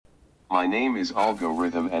My name is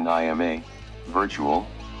Algorithm and I am a virtual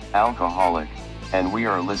alcoholic, and we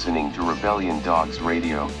are listening to Rebellion Dogs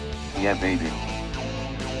Radio. Yeah, baby.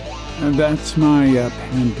 And that's my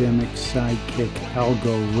pandemic sidekick,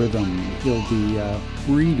 Algorithm. He'll be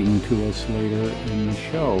reading to us later in the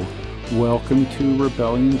show. Welcome to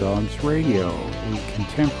Rebellion Dogs Radio, a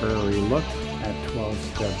contemporary look at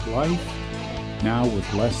 12-step life, now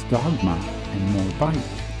with less dogma and more bite.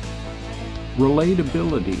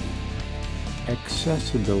 Relatability,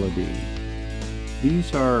 accessibility.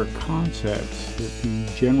 These are concepts that the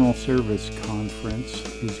General Service Conference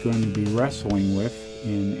is going to be wrestling with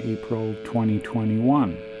in April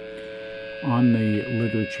 2021. On the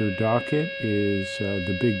literature docket is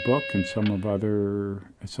the Big Book and some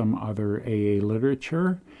other AA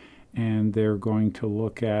literature, and they're going to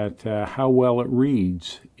look at how well it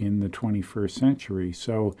reads in the 21st century.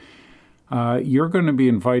 So you're going to be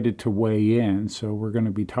invited to weigh in, so we're going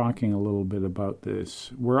to be talking a little bit about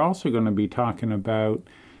this. We're also going to be talking about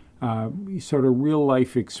sort of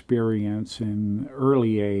real-life experience in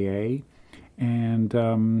early AA, and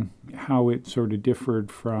how it sort of differed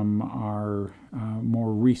from our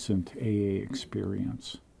more recent AA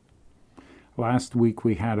experience. Last week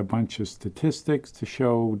we had a bunch of statistics to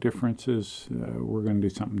show differences. We're going to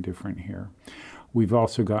do something different here. We've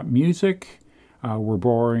also got music. We're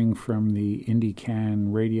borrowing from the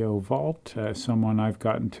IndieCan Radio Vault, someone I've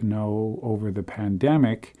gotten to know over the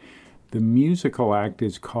pandemic. The musical act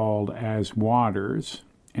is called As Waters,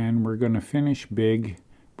 and we're going to finish big.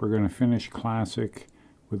 We're going to finish classic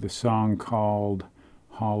with a song called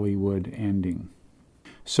Hollywood Ending.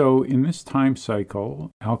 So in this time cycle,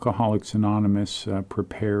 Alcoholics Anonymous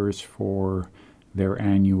prepares for their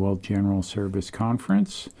annual General Service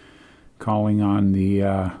Conference, calling on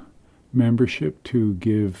the membership to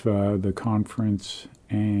give the conference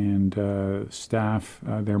and staff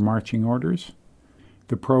their marching orders.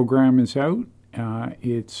 The program is out.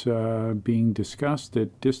 It's being discussed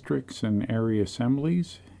at districts and area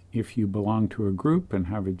assemblies. If you belong to a group and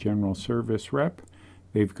have a general service rep,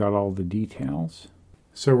 they've got all the details.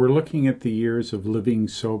 So we're looking at the years of living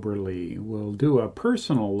soberly. We'll do a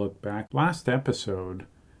personal look back. Last episode,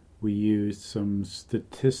 we used some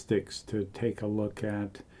statistics to take a look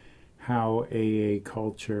at how AA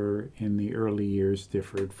culture in the early years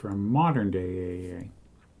differed from modern day AA.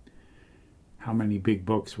 How many big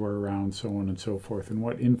books were around, so on and so forth, and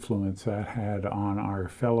what influence that had on our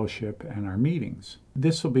fellowship and our meetings.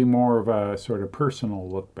 This will be more of a sort of personal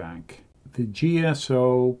look back. The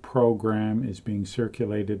GSO program is being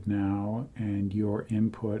circulated now, and your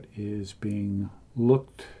input is being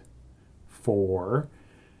looked for.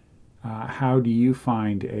 How do you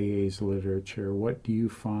find AA's literature? What do you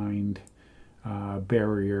find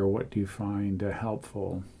barrier? What do you find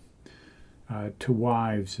helpful? To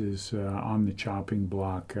Wives is on the chopping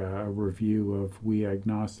block, a review of We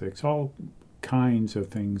Agnostics. All kinds of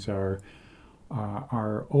things are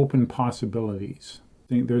open possibilities. I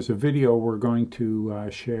think there's a video we're going to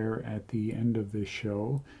share at the end of this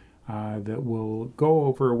show that will go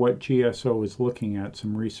over what GSO is looking at,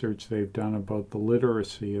 some research they've done about the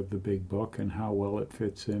literacy of the Big Book and how well it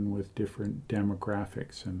fits in with different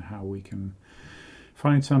demographics and how we can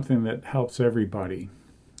find something that helps everybody.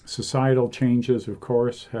 Societal changes, of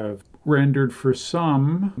course, have rendered for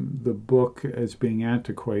some the book as being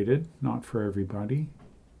antiquated, not for everybody.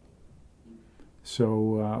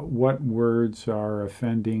 So what words are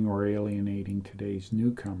offending or alienating today's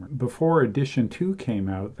newcomer? Before edition 2 came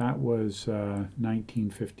out, that was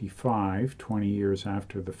 1955, 20 years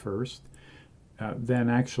after the first. Then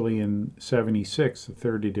actually in 76, the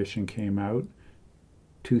third edition came out.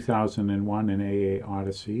 2001 in AA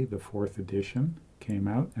Odyssey, the fourth edition, came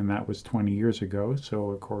out, and that was 20 years ago. So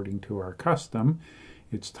according to our custom,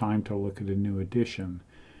 it's time to look at a new edition.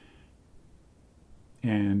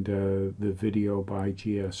 And the video by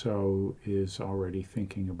GSO is already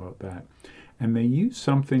thinking about that. And they use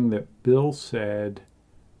something that Bill said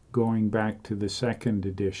going back to the second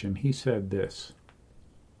edition. He said this: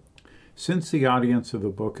 since the audience of the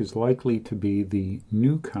book is likely to be the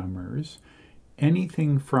newcomers,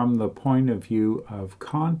 anything from the point of view of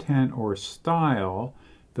content or style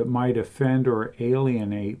that might offend or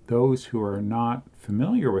alienate those who are not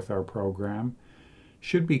familiar with our program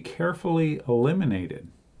should be carefully eliminated.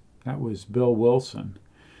 That was Bill Wilson.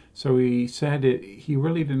 So he said he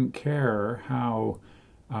really didn't care how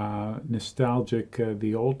nostalgic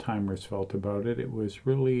the old-timers felt about it. It was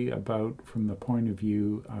really about from the point of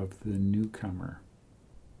view of the newcomer.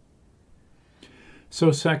 So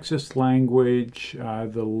sexist language,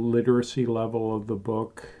 the literacy level of the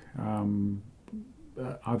book,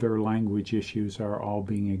 other language issues are all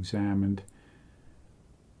being examined.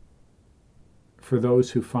 For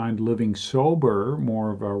those who find living sober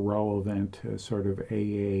more of a relevant sort of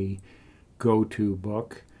AA go-to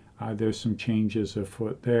book, there's some changes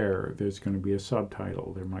afoot there. There's going to be a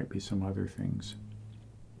subtitle. There might be some other things.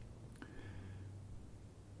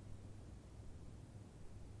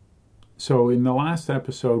 So in the last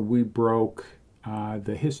episode, we broke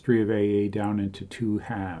the history of AA down into two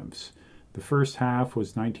halves. The first half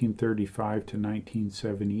was 1935 to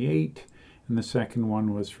 1978, and the second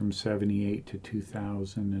one was from 78 to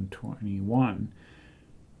 2021,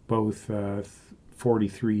 both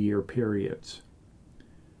 43-year periods.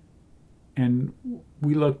 And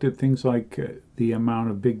we looked at things like the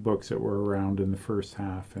amount of big books that were around in the first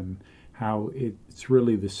half, and how it's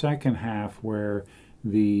really the second half where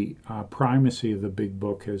the primacy of the big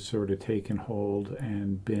book has sort of taken hold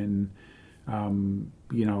and been,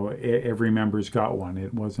 every member's got one.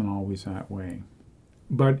 It wasn't always that way.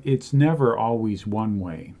 But it's never always one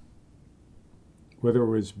way. Whether it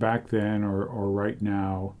was back then or right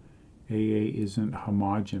now, AA isn't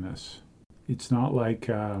homogeneous. It's not like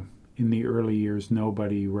in the early years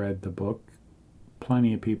nobody read the book.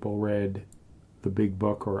 Plenty of people read the big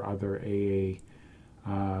book or other AA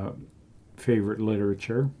favorite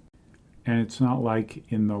literature. And it's not like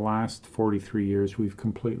in the last 43 years we've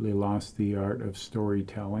completely lost the art of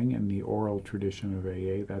storytelling and the oral tradition of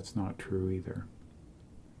AA. That's not true either.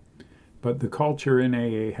 But the culture in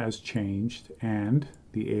AA has changed, and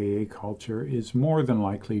the AA culture is more than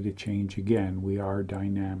likely to change again. We are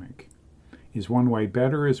dynamic. Is one way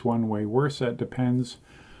better? Is one way worse? That depends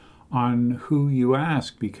on who you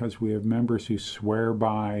ask, because we have members who swear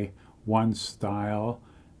by one style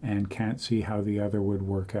and can't see how the other would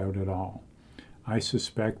work out at all. I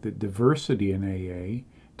suspect that diversity in AA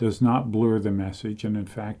does not blur the message and in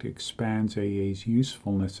fact expands AA's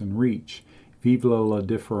usefulness and reach. Vive la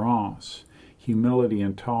différence. Humility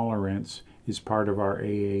and tolerance is part of our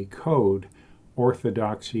AA code.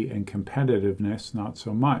 Orthodoxy and competitiveness, not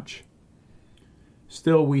so much.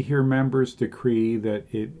 Still, we hear members decree that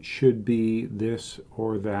it should be this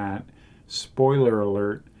or that. Spoiler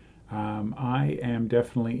alert, I am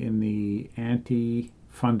definitely in the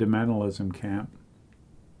anti-fundamentalism camp.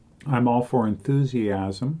 I'm all for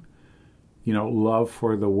enthusiasm, love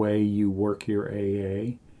for the way you work your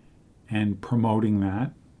AA and promoting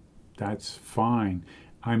that. That's fine.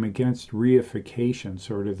 I'm against reification,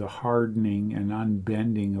 sort of the hardening and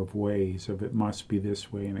unbending of ways of it must be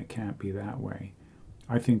this way and it can't be that way.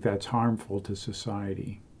 I think that's harmful to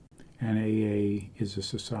society. And AA is a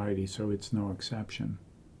society, so it's no exception.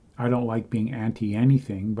 I don't like being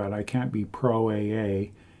anti-anything, but I can't be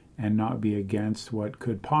pro-AA and not be against what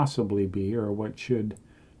could possibly be or what should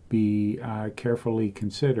be carefully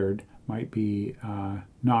considered might be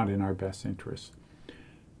not in our best interest.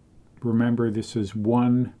 Remember, this is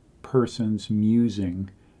one person's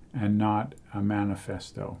musing and not a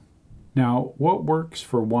manifesto. Now, what works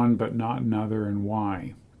for one but not another and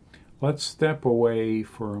why? Let's step away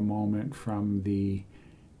for a moment from the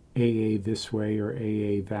AA this way or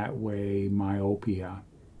AA that way myopia.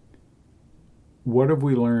 What have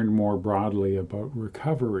we learned more broadly about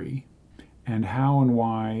recovery and how and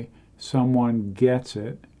why someone gets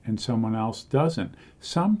it and someone else doesn't?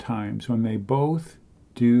 Sometimes when they both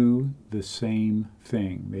do the same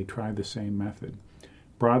thing, they try the same method.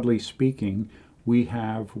 Broadly speaking, we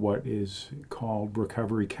have what is called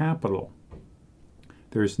recovery capital.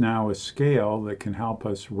 There's now a scale that can help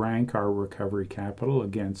us rank our recovery capital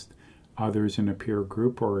against others in a peer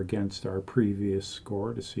group or against our previous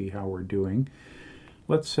score to see how we're doing.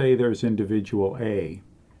 Let's say there's individual A.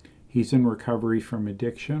 He's in recovery from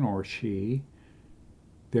addiction, or she.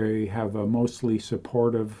 They have a mostly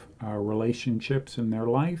supportive relationships in their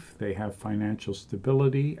life. They have financial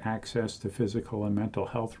stability, access to physical and mental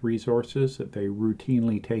health resources that they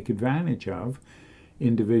routinely take advantage of.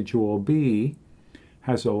 Individual B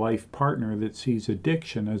has a life partner that sees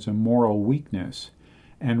addiction as a moral weakness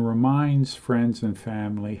and reminds friends and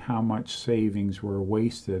family how much savings were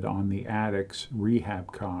wasted on the addict's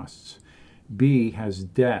rehab costs. B has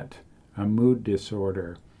debt, a mood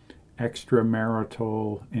disorder,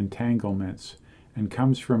 extramarital entanglements, and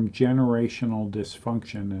comes from generational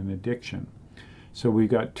dysfunction and addiction. So we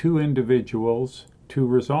got two individuals, two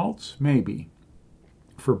results? Maybe.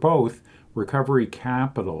 For both, recovery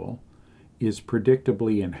capital is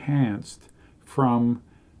predictably enhanced from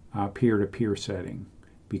a peer-to-peer setting,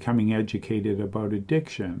 becoming educated about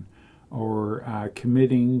addiction, or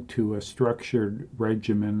committing to a structured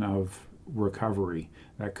regimen of recovery.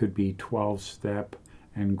 That could be 12-step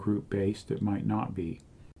and group-based. It might not be.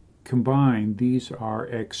 Combined, these are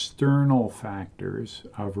external factors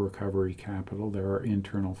of recovery capital. There are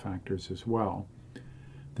internal factors as well.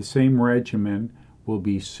 The same regimen will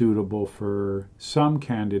be suitable for some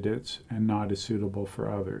candidates and not as suitable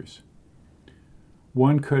for others.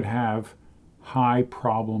 One could have high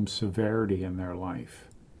problem severity in their life,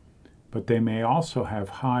 but they may also have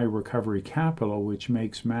high recovery capital, which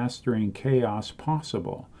makes mastering chaos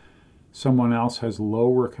possible. Someone else has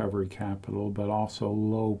low recovery capital, but also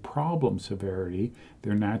low problem severity.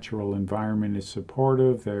 Their natural environment is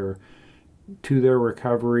supportive. To their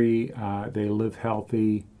recovery, they live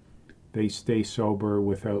healthy. They stay sober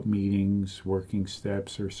without meetings, working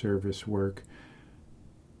steps, or service work.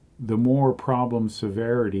 The more problem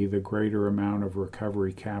severity, the greater amount of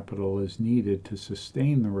recovery capital is needed to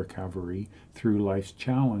sustain the recovery through life's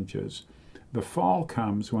challenges. The fall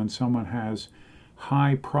comes when someone has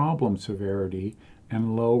high problem severity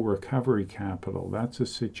and low recovery capital. That's a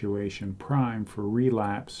situation prime for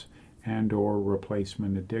relapse and or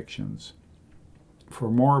replacement addictions.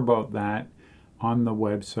 For more about that, on the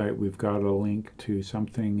website we've got a link to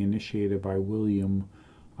something initiated by William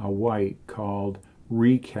White called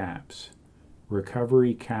Recaps,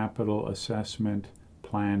 Recovery Capital Assessment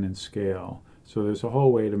Plan and Scale. So there's a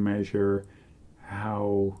whole way to measure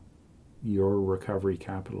how your recovery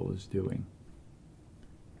capital is doing.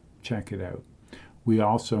 Check it out. We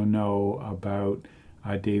also know about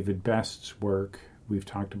David Best's work. We've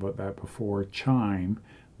talked about that before. CHIME,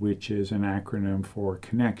 which is an acronym for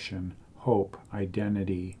connection, hope,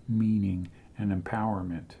 identity, meaning, and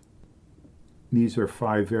empowerment. These are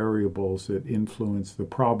 5 variables that influence the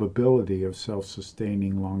probability of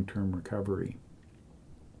self-sustaining long-term recovery.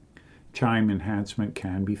 CHIME enhancement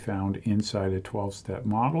can be found inside a 12-step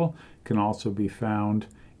model, can also be found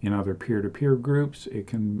in other peer-to-peer groups. It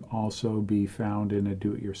can also be found in a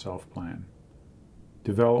do-it-yourself plan.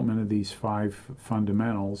 Development of these 5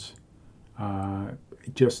 fundamentals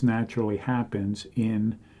just naturally happens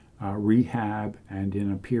in rehab and in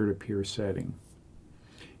a peer-to-peer setting.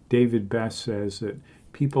 David Best says that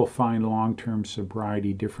people find long-term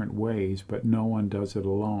sobriety different ways, but no one does it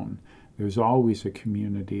alone. There's always a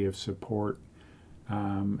community of support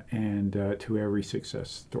and to every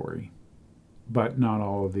success story. But not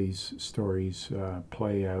all of these stories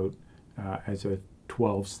play out as a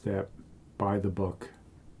 12-step, by-the-book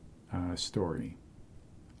story.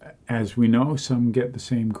 As we know, some get the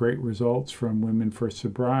same great results from Women for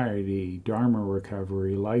Sobriety, Dharma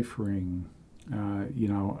Recovery, Life Ring.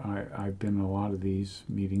 I've been in a lot of these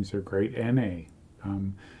meetings. They're great. NA.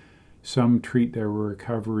 Some treat their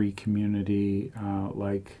recovery community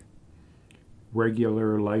like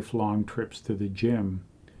regular lifelong trips to the gym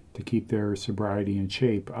to keep their sobriety in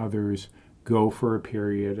shape. Others go for a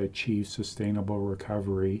period, achieve sustainable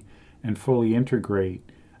recovery, and fully integrate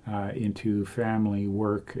into family,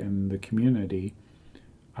 work, and the community.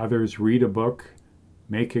 Others read a book,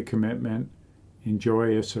 make a commitment,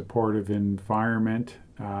 enjoy a supportive environment.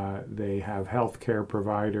 They have healthcare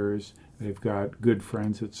providers. They've got good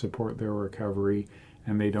friends that support their recovery,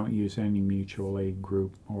 and they don't use any mutual aid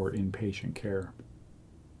group or inpatient care.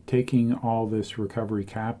 Taking all this recovery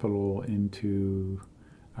capital into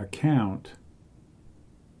account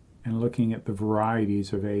and looking at the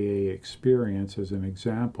varieties of AA experience as an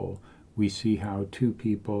example, we see how 2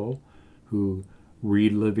 people who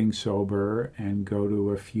read Living Sober and go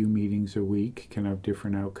to a few meetings a week can have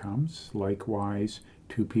different outcomes. Likewise,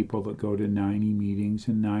 2 people that go to 90 meetings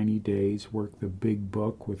in 90 days, work the big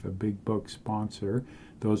book with a big book sponsor,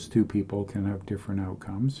 those 2 people can have different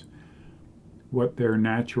outcomes. What their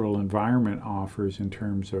natural environment offers in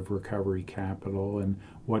terms of recovery capital and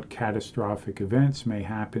what catastrophic events may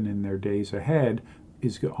happen in their days ahead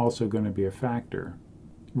is also going to be a factor.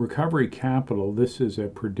 Recovery capital, this is a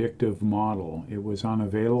predictive model. It was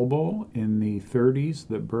unavailable in the 30s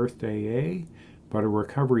that birthed AA, but a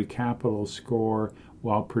recovery capital score,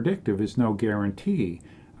 while predictive, is no guarantee.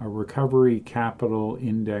 A recovery capital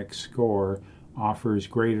index score offers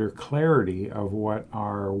greater clarity of what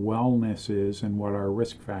our wellness is and what our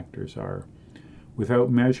risk factors are. Without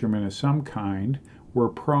measurement of some kind, we're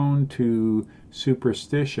prone to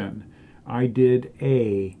superstition. I did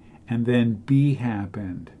A, and then B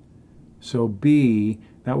happened. So B,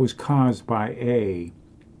 that was caused by A.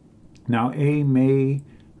 Now A may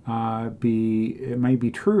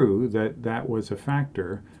be true that that was a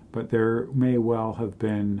factor, but there may well have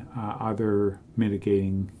been other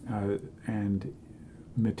mitigating and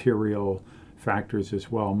material factors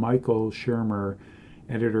as well. Michael Shermer,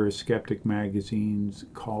 editor of Skeptic Magazines,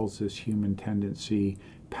 calls this human tendency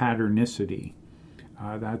patternicity.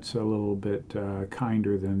 That's a little bit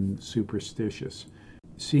kinder than superstitious.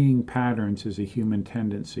 seeing patterns is a human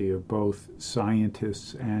tendency of both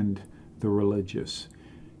scientists and the religious.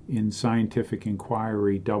 In scientific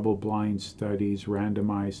inquiry, double-blind studies,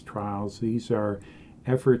 randomized trials, these are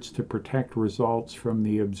efforts to protect results from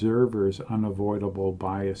the observer's unavoidable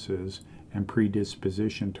biases and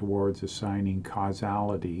predisposition towards assigning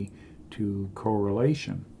causality to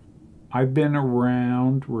correlation. I've been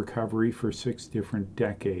around recovery for 6 different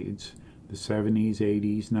decades. The 70s,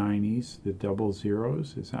 80s, 90s, the double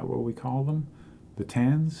zeros, is that what we call them? The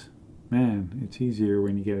 10s? Man, it's easier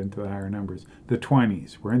when you get into the higher numbers. The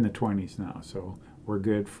 20s, we're in the 20s now, so we're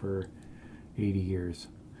good for 80 years.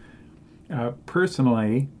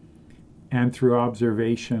 Personally, and through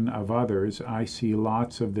observation of others, I see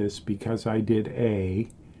lots of this because I did A,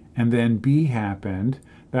 and then B happened.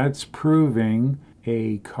 That's proving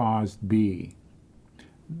A caused B.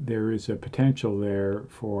 There is a potential there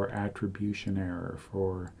for attribution error,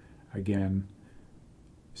 for, again,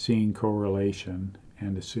 seeing correlation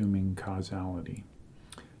and assuming causality.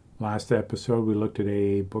 Last episode, we looked at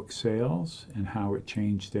AA book sales and how it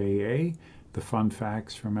changed AA. The fun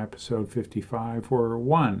facts from episode 55 were: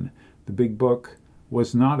 1, the big book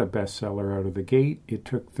was not a bestseller out of the gate. It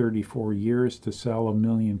took 34 years to sell 1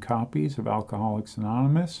 million copies of Alcoholics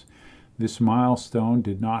Anonymous. This milestone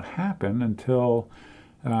did not happen until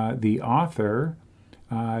the author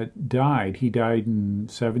died. He died in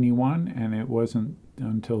 71, and it wasn't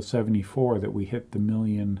until 74 that we hit the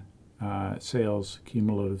million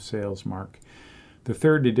cumulative sales mark. The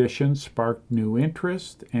third edition sparked new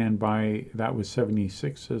interest, and that was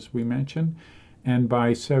 76, as we mentioned, and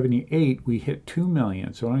by 78 we hit 2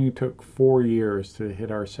 million. So it only took 4 years to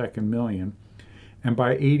hit our second million. And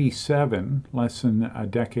by 87, less than a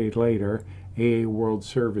decade later, AA World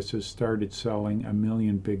Services started selling 1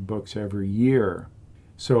 million big books every year.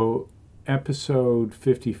 So episode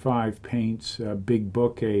 55 paints big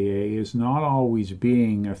book AA as not always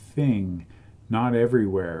being a thing, not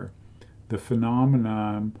everywhere. The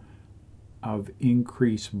phenomenon of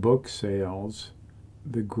increased book sales,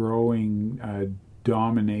 the growing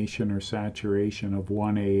domination or saturation of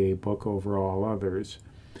one AA book over all others,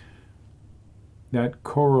 that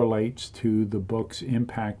correlates to the book's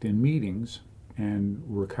impact in meetings and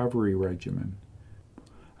recovery regimen.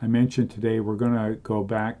 I mentioned today we're going to go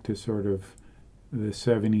back to sort of the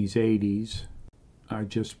 70s, 80s,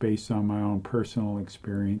 just based on my own personal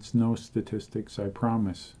experience. No statistics, I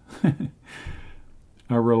promise.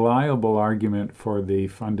 A reliable argument for the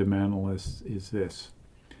fundamentalists is this: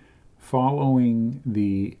 following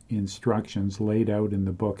the instructions laid out in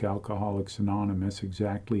the book Alcoholics Anonymous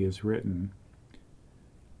exactly as written,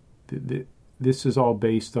 this is all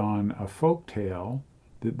based on a folk tale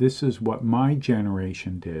that this is what my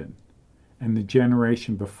generation did, and the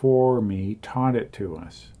generation before me taught it to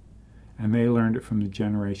us, and they learned it from the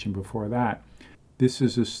generation before that. This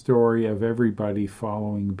is a story of everybody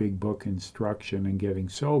following big book instruction and getting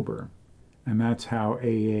sober, and that's how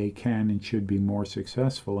AA can and should be more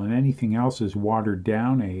successful, and anything else is watered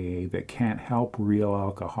down AA that can't help real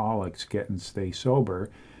alcoholics get and stay sober.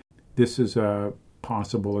 This is a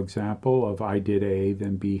possible example of I did A,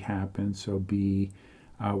 then B happened, so B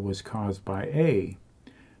was caused by A.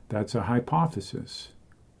 That's a hypothesis.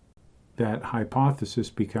 That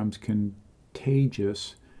hypothesis becomes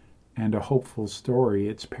contagious and a hopeful story.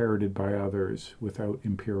 It's parroted by others without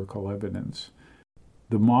empirical evidence.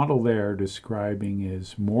 The model there describing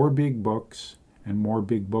is more big books and more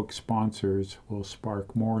big book sponsors will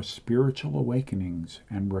spark more spiritual awakenings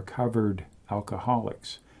and recovered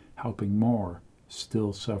alcoholics, helping more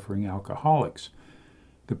still suffering alcoholics.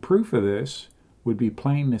 The proof of this would be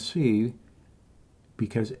plain to see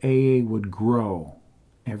because AA would grow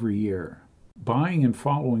every year. Buying and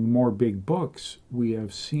following more big books, we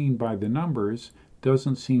have seen by the numbers,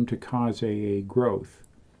 doesn't seem to cause AA growth.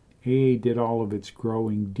 AA did all of its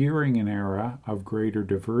growing during an era of greater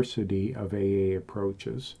diversity of AA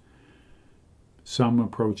approaches. Some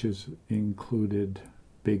approaches included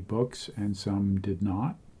big books and some did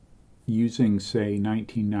not. Using, say,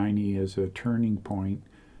 1990 as a turning point,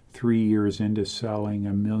 3 years into selling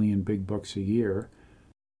 1 million big books a year,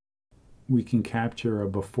 we can capture a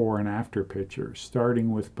before and after picture,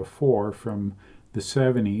 starting with before from the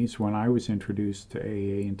 70s when I was introduced to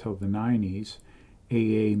AA until the 90s.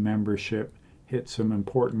 AA membership hit some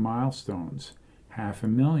important milestones: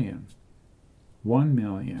 500,000, 1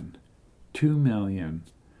 million, 2 million.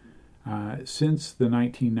 Since the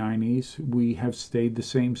 1990s, we have stayed the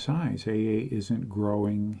same size. AA isn't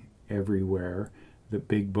growing everywhere. The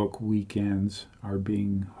big book weekends are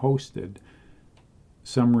being hosted.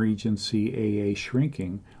 Some regions see AA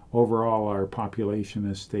shrinking. Overall, our population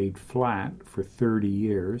has stayed flat for 30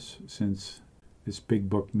 years since this big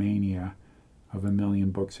book mania of 1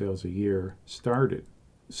 million book sales a year started.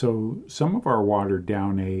 So some of our watered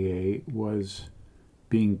down AA was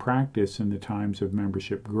being practiced in the times of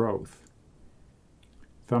membership growth.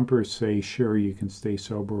 Thumpers say, sure, you can stay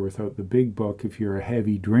sober without the big book if you're a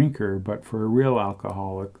heavy drinker, but for a real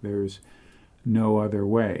alcoholic, there's no other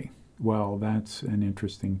way. Well, that's an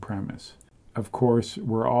interesting premise. Of course,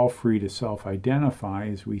 we're all free to self-identify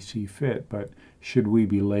as we see fit, but should we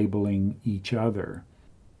be labeling each other?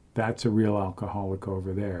 That's a real alcoholic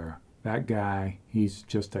over there. That guy, he's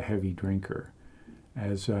just a heavy drinker.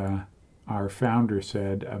 As our founder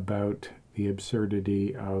said about the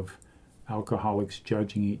absurdity of alcoholics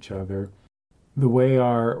judging each other, the way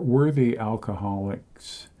our worthy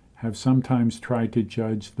alcoholics have sometimes tried to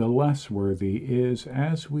judge the less worthy is,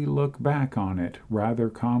 as we look back on it, rather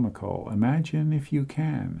comical. Imagine, if you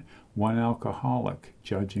can, one alcoholic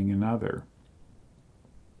judging another.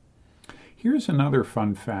 Here's another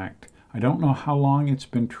fun fact. I don't know how long it's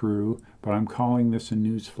been true, but I'm calling this a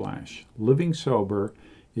newsflash. Living Sober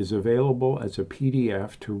is available as a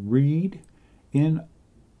PDF to read in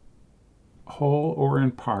whole or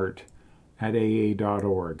in part at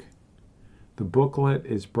aa.org. The booklet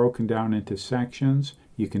is broken down into sections.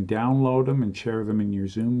 You can download them and share them in your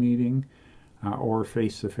Zoom meeting or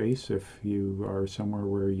face-to-face if you are somewhere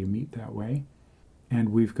where you meet that way. And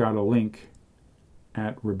we've got a link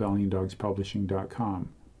at rebelliondogspublishing.com.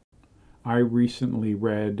 I recently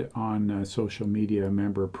read on social media a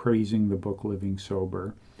member praising the book Living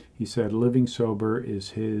Sober. He said Living Sober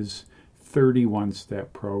is his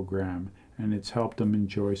 31-step program, and it's helped him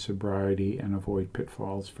enjoy sobriety and avoid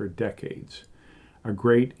pitfalls for decades. A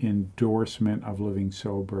great endorsement of Living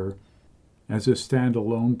Sober as a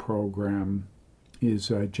standalone program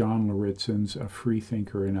is John Lauritsen's A Free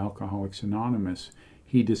Thinker in Alcoholics Anonymous.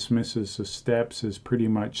 He dismisses the steps as pretty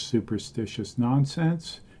much superstitious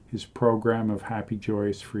nonsense. His program of Happy,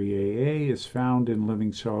 Joyous, Free AA is found in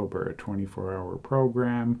Living Sober, a 24-hour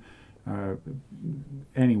program.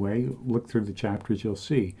 Anyway, look through the chapters, you'll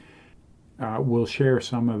see. We'll share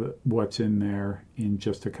some of what's in there in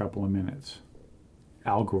just a couple of minutes.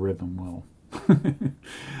 Algorithm will.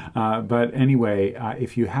 But anyway,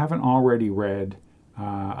 if you haven't already read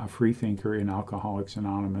A Free Thinker in Alcoholics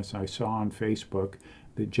Anonymous, I saw on Facebook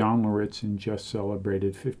that John Lauritsen just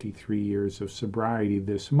celebrated 53 years of sobriety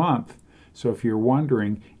this month. So if you're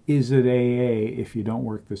wondering, is it AA if you don't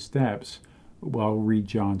work the steps? Well, read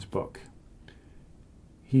John's book.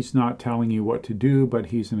 He's not telling you what to do, but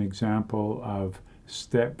he's an example of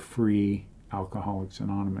step-free Alcoholics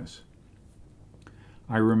Anonymous.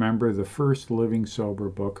 I remember the first Living Sober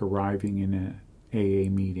book arriving in an AA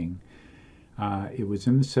meeting. It was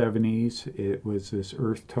in the 70s. It was this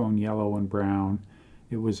earth tone yellow and brown.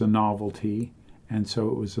 It was a novelty, and so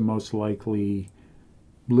it was the most likely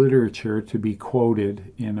literature to be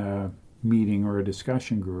quoted in a meeting or a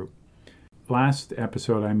discussion group. Last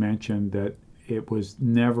episode I mentioned that it was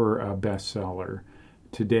never a bestseller.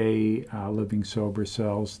 Today, Living Sober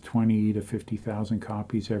sells 20 to 50,000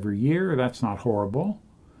 copies every year. That's not horrible,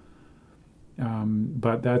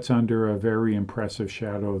 but that's under a very impressive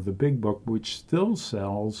shadow of the big book, which still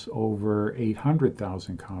sells over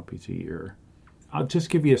 800,000 copies a year. I'll just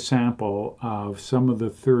give you a sample of some of the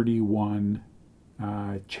 31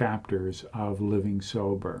 chapters of Living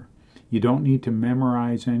Sober. You don't need to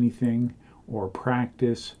memorize anything or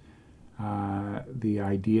practice the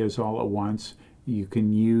ideas all at once. You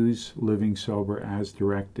can use Living Sober as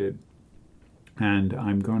directed. And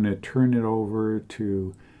I'm going to turn it over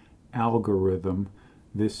to Algorithm.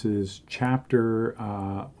 This is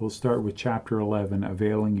we'll start with Chapter 11,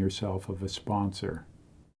 Availing Yourself of a Sponsor.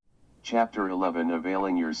 Chapter 11,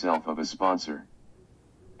 Availing Yourself of a Sponsor.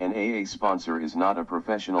 An AA sponsor is not a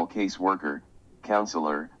professional caseworker,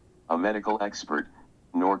 counselor, a medical expert,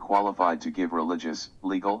 nor qualified to give religious,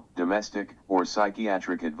 legal, domestic, or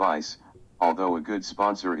psychiatric advice, although a good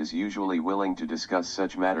sponsor is usually willing to discuss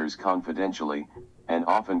such matters confidentially, and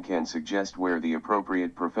often can suggest where the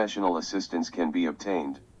appropriate professional assistance can be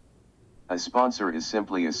obtained. A sponsor is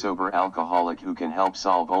simply a sober alcoholic who can help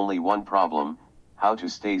solve only one problem: how to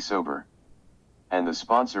stay sober. And the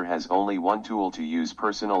sponsor has only one tool to use: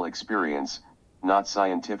 personal experience, not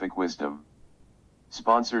scientific wisdom.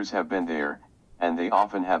 Sponsors have been there, and they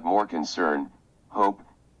often have more concern, hope,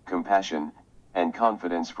 compassion, and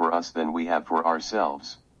confidence for us than we have for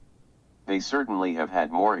ourselves. They certainly have had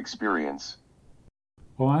more experience.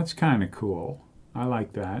 Well, that's kind of cool. I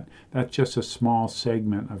like that. That's just a small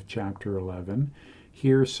segment of Chapter 11.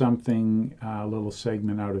 here's something, a little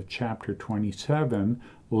segment out of chapter 27,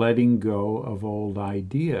 Letting Go of Old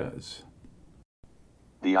Ideas.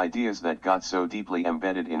 The ideas that got so deeply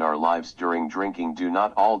embedded in our lives during drinking do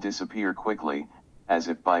not all disappear quickly, as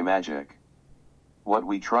if by magic. What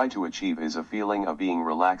we try to achieve is a feeling of being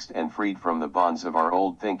relaxed and freed from the bonds of our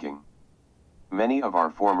old thinking. Many of our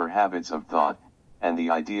former habits of thought, and the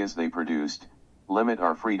ideas they produced, limit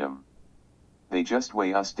our freedom. They just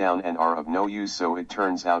weigh us down and are of no use, so it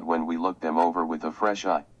turns out when we look them over with a fresh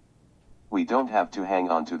eye. We don't have to hang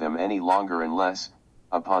on to them any longer unless,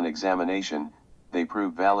 upon examination, they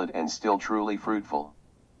prove valid and still truly fruitful.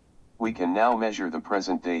 We can now measure the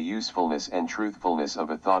present-day usefulness and truthfulness of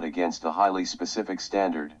a thought against a highly specific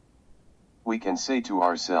standard. We can say to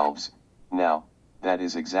ourselves, now, that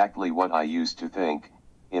is exactly what I used to think,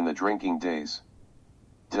 in the drinking days.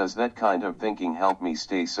 Does that kind of thinking help me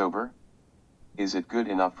stay sober? Is it good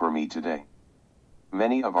enough for me today?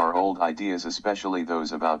 Many of our old ideas, especially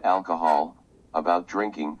those about alcohol, about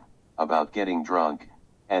drinking, about getting drunk,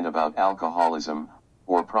 and about alcoholism,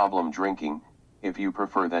 or problem drinking, if you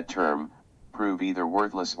prefer that term, prove either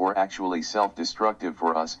worthless or actually self-destructive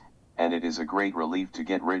for us, and it is a great relief to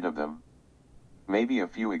get rid of them. Maybe a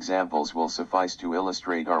few examples will suffice to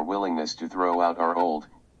illustrate our willingness to throw out our old,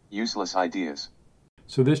 useless ideas.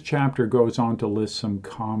 So this chapter goes on to list some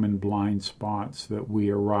common blind spots that we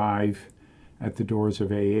arrive at the doors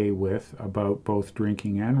of AA with about both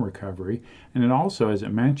drinking and recovery. And it also, as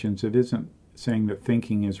it mentions, it isn't saying that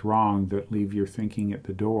thinking is wrong, that leave your thinking at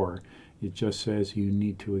the door. It just says you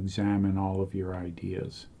need to examine all of your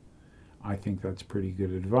ideas. I think that's pretty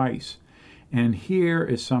good advice. And here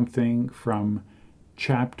is something from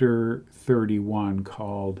chapter 31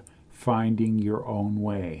 called Finding Your Own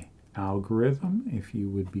Way. Algorithm, if you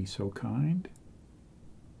would be so kind.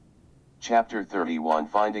 Chapter 31,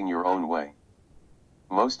 Finding Your Own Way.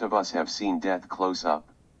 Most of us have seen death close up.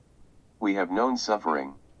 We have known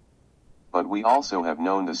suffering. But we also have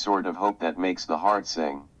known the sort of hope that makes the heart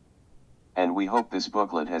sing. And we hope this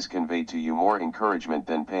booklet has conveyed to you more encouragement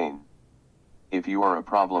than pain. If you are a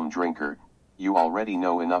problem drinker, you already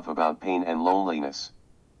know enough about pain and loneliness.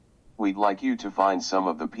 We'd like you to find some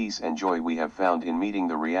of the peace and joy we have found in meeting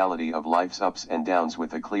the reality of life's ups and downs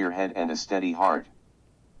with a clear head and a steady heart.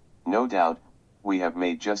 No doubt, we have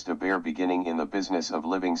made just a bare beginning in the business of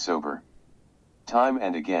living sober. Time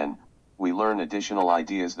and again, we learn additional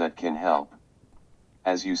ideas that can help.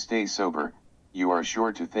 As you stay sober, you are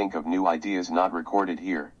sure to think of new ideas not recorded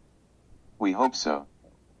here. We hope so.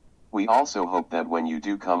 We also hope that when you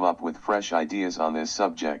do come up with fresh ideas on this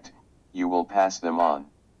subject, you will pass them on.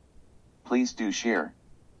 Please do share.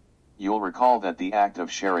 You'll recall that the act of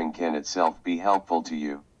sharing can itself be helpful to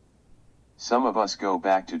you. Some of us go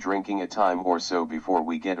back to drinking a time or so before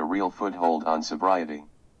we get a real foothold on sobriety.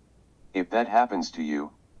 If that happens to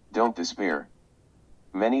you, don't despair.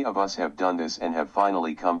 Many of us have done this and have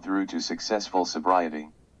finally come through to successful sobriety.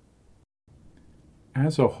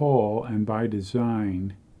 As a whole, and by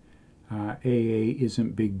design, AA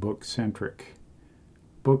isn't big book centric.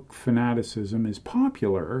 Book fanaticism is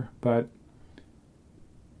popular, but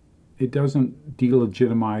it doesn't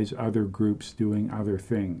delegitimize other groups doing other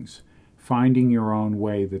things. Finding Your Own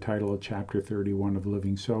Way, the title of chapter 31 of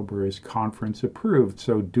Living Sober, is conference approved,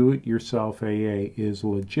 so do-it-yourself AA is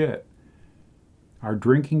legit. Our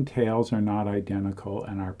drinking tales are not identical,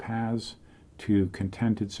 and our paths to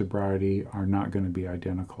contented sobriety are not going to be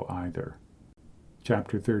identical either.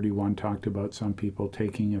 Chapter 31 talked about some people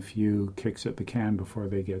taking a few kicks at the can before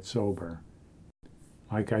they get sober.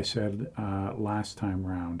 Like I said last time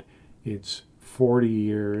round, it's 40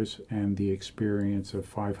 years and the experience of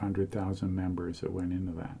 500,000 members that went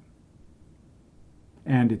into that.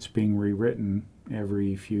 And it's being rewritten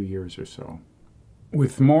every few years or so.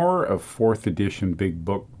 With more of 4th edition big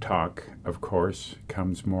book talk, of course,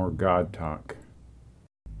 comes more God talk.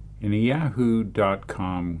 In a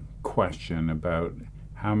yahoo.com question about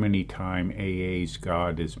how many times AA's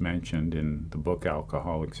God is mentioned in the book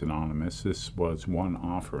Alcoholics Anonymous, this was one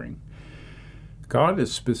offering. God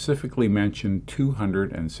is specifically mentioned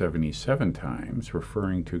 277 times,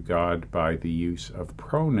 referring to God by the use of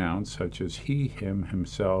pronouns such as he, him,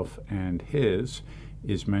 himself, and his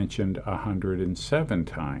is mentioned 107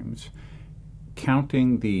 times.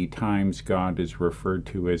 Counting the times God is referred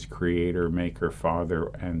to as Creator, Maker,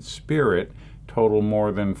 Father, and Spirit, total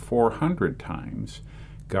more than 400 times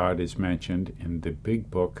God is mentioned in the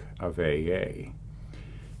Big Book of AA.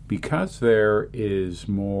 Because there is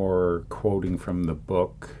more quoting from the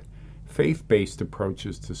book, faith-based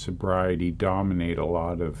approaches to sobriety dominate a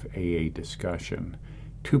lot of AA discussion.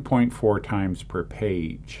 2.4 times per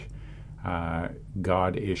page.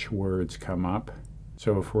 God-ish words come up.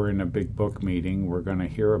 So if we're in a big book meeting, we're going to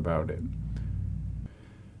hear about it.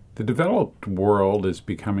 The developed world is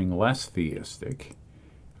becoming less theistic.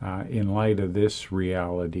 In light of this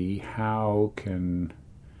reality, how can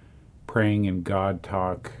praying in God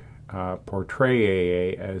talk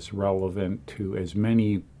portray AA as relevant to as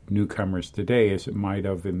many newcomers today as it might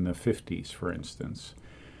have in the 50s, for instance?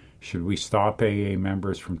 Should we stop AA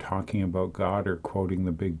members from talking about God or quoting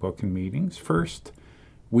the big book in meetings? First,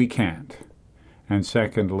 we can't. And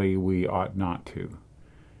secondly, we ought not to.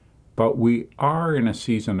 But we are in a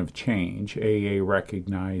season of change. AA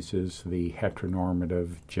recognizes the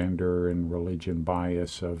heteronormative gender and religion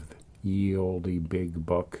bias of ye olde big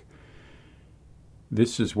book.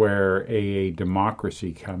 This is where AA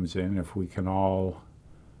democracy comes in, if we can all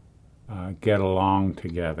get along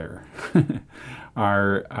together.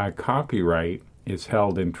 Our copyright is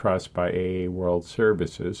held in trust by AA World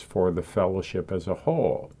Services for the fellowship as a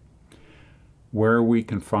whole. Where we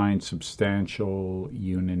can find substantial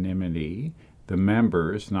unanimity, the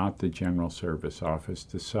members, not the General Service Office,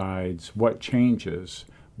 decides what changes,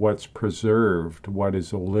 what's preserved, what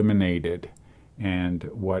is eliminated, and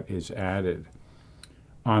what is added.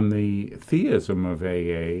 On the theism of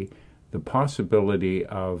AA, the possibility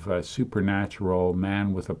of a supernatural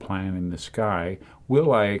man with a plan in the sky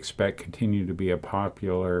will, I expect, continue to be a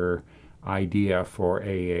popular idea for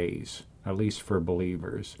AAs, at least for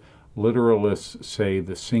believers. Literalists say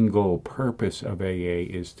the single purpose of AA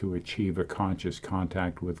is to achieve a conscious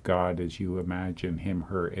contact with God as you imagine him,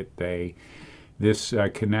 her, it, they. This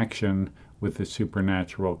connection with the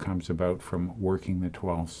supernatural comes about from working the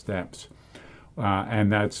 12 steps. And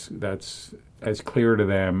that's as clear to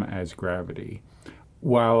them as gravity.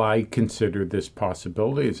 While I considered this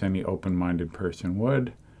possibility, as any open-minded person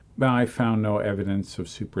would, I found no evidence of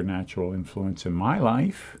supernatural influence in my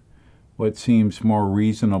life. What seems more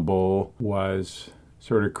reasonable was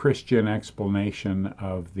sort of Christian explanation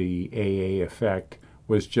of the AA effect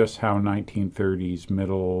was just how 1930s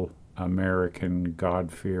middle American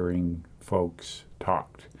God-fearing folks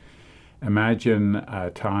talked. Imagine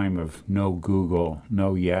a time of no Google,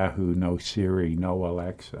 no Yahoo, no Siri, no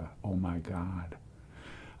Alexa. Oh my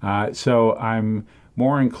God. So I'm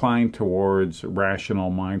more inclined towards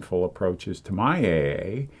rational, mindful approaches to my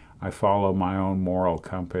AA. I follow my own moral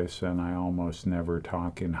compass, and I almost never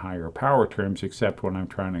talk in higher power terms, except when I'm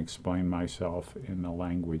trying to explain myself in the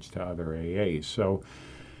language to other AAs. So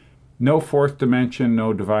no fourth dimension,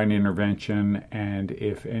 no divine intervention, and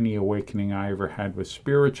if any awakening I ever had was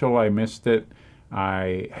spiritual, I missed it.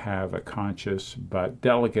 I have a conscious but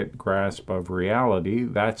delicate grasp of reality.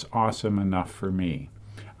 That's awesome enough for me.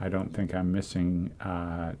 I don't think I'm missing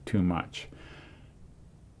too much.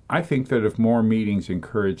 I think that if more meetings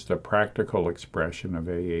encouraged a practical expression of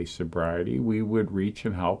AA sobriety, we would reach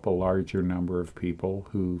and help a larger number of people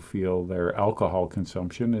who feel their alcohol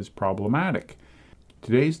consumption is problematic.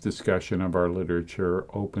 Today's discussion of our literature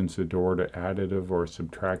opens the door to additive or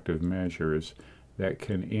subtractive measures that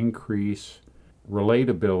can increase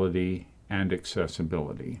relatability and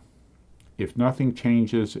accessibility. If nothing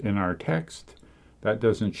changes in our text, that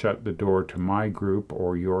doesn't shut the door to my group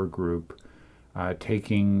or your group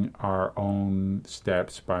taking our own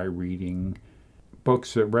steps by reading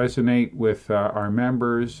books that resonate with our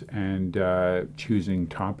members and choosing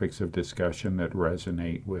topics of discussion that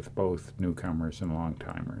resonate with both newcomers and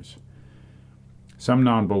long-timers. Some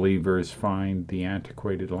non-believers find the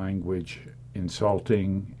antiquated language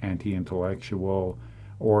insulting, anti-intellectual,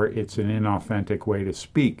 or it's an inauthentic way to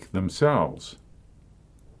speak themselves.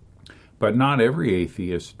 But not every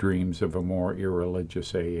atheist dreams of a more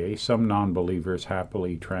irreligious AA. Some non-believers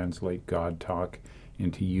happily translate God talk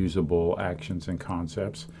into usable actions and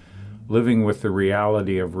concepts, living with the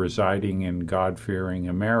reality of residing in God-fearing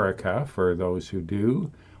America for those who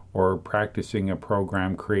do, or practicing a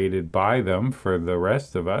program created by them for the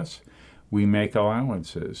rest of us. We make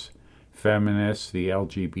allowances. Feminists, the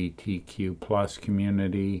LGBTQ plus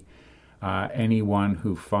community, anyone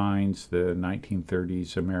who finds the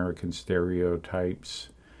 1930s American stereotypes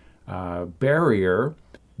barrier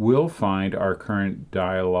will find our current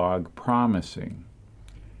dialogue promising.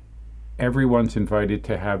 Everyone's invited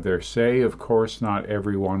to have their say. Of course, not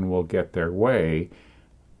everyone will get their way.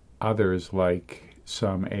 Others, like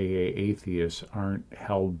some AA atheists, aren't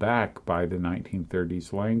held back by the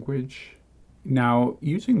 1930s language. Now,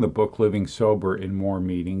 using the book Living Sober in more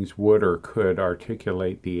meetings would or could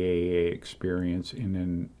articulate the AA experience in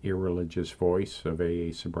an irreligious voice of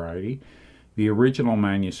AA sobriety. The original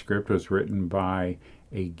manuscript was written by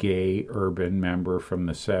a gay urban member from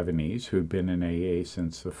the 70s who'd been in AA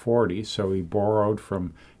since the 40s, so he borrowed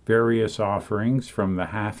from various offerings from the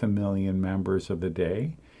 500,000 members of the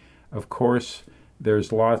day. Of course,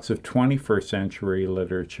 there's lots of 21st century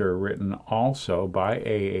literature written also by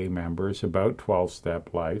AA members about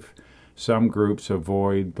 12-step life. Some groups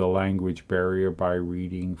avoid the language barrier by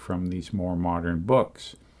reading from these more modern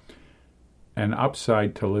books. An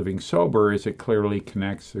upside to living sober is it clearly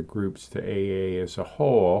connects the groups to AA as a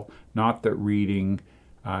whole, not that reading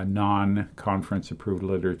non-conference approved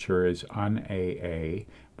literature is un-AA,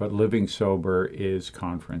 but living sober is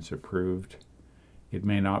conference approved. It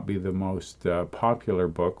may not be the most popular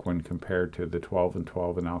book when compared to the 12 and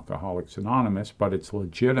 12 and Alcoholics Anonymous, but it's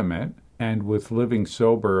legitimate. And with Living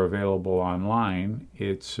Sober available online,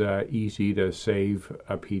 it's easy to save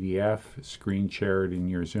a PDF, screen share it in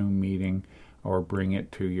your Zoom meeting, or bring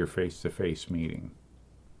it to your face-to-face meeting.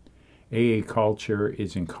 AA culture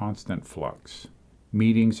is in constant flux.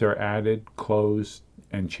 Meetings are added, closed,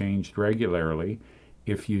 and changed regularly.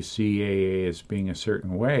 If you see AA as being a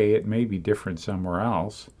certain way, it may be different somewhere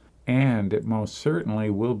else, and it most certainly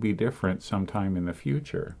will be different sometime in the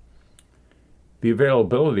future. The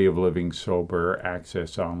availability of Living Sober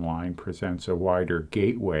access online presents a wider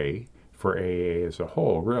gateway for AA as a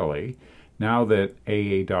whole, really. Now that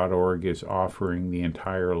AA.org is offering the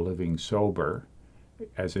entire Living Sober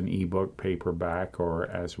as an ebook, paperback, or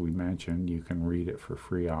as we mentioned, you can read it for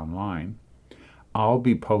free online. I'll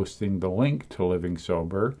be posting the link to Living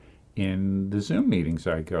Sober in the Zoom meetings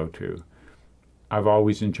I go to. I've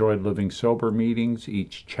always enjoyed Living Sober meetings.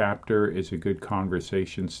 Each chapter is a good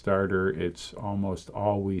conversation starter. It's almost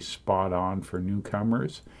always spot on for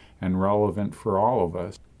newcomers and relevant for all of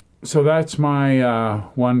us. So that's my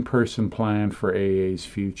one-person plan for AA's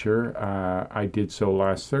future. I did so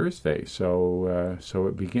last Thursday, so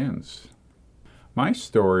it begins. My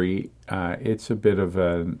story, it's a bit of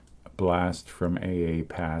a blast from AA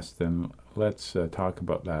past, and let's talk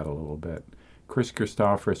about that a little bit. Chris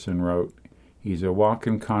Christopherson wrote, "He's a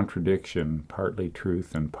walking contradiction, partly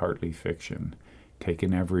truth and partly fiction,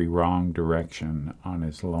 taking every wrong direction on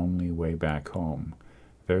his lonely way back home.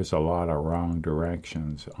 There's a lot of wrong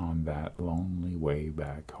directions on that lonely way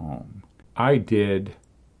back home." I did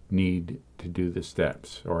need to do the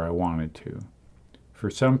steps, or I wanted to. For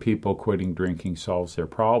some people, quitting drinking solves their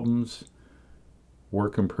problems.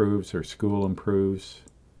 Work improves or school improves.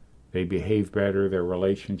 They behave better, their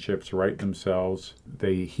relationships right themselves.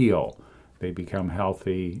 They heal. They become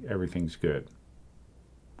healthy. Everything's good.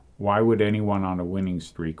 Why would anyone on a winning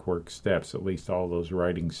streak work steps, at least all those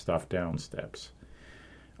writing stuff down steps?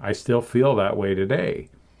 I still feel that way today.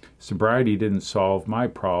 Sobriety didn't solve my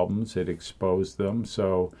problems, it exposed them.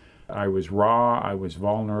 So I was raw, I was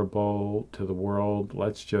vulnerable to the world.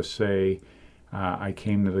 Let's just say I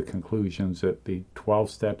came to the conclusions that the 12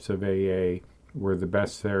 steps of AA were the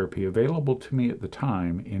best therapy available to me at the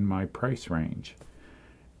time in my price range.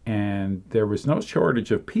 And there was no shortage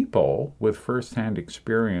of people with first-hand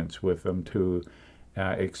experience with them to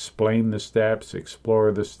explain the steps,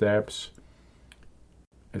 explore the steps,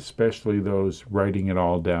 especially those writing it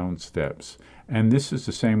all down steps. And this is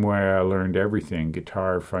the same way I learned everything: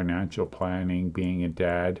 guitar, financial planning, being a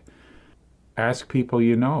dad. Ask people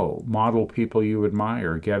you know, model people you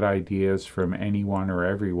admire, get ideas from anyone or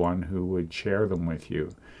everyone who would share them with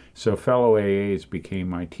you. So fellow AAs became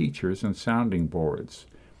my teachers and sounding boards.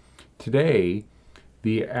 Today,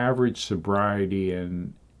 the average sobriety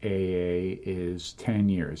in AA is 10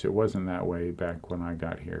 years. It wasn't that way back when I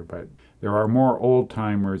got here, but there are more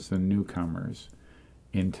old-timers than newcomers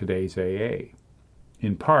in today's AA.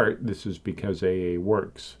 In part, this is because AA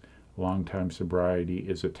works. Long-time sobriety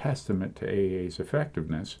is a testament to AA's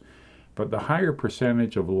effectiveness, but the higher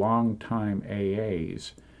percentage of long-time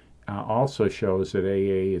AAs also shows that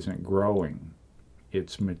AA isn't growing.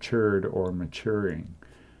 It's matured or maturing.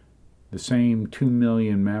 The same 2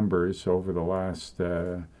 million members over the last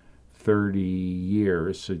 30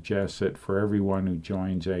 years suggests that for everyone who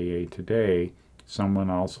joins AA today, someone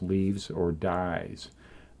else leaves or dies.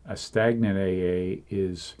 A stagnant AA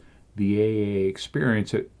is the AA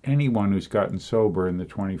experience that anyone who's gotten sober in the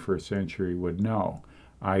 21st century would know.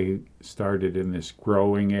 I started in this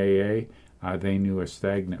growing AA. They knew a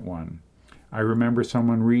stagnant one. I remember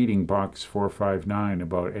someone reading Box 459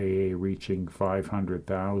 about AA reaching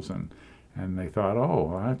 500,000, and they thought,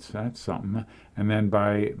 oh, that's something. And then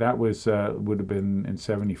would have been in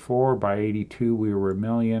 74. By 82, we were 1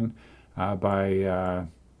 million. By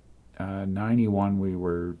 91, we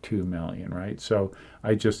were 2 million, right? So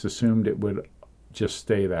I just assumed it would just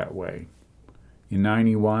stay that way. In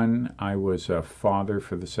 91, I was a father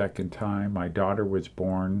for the second time. My daughter was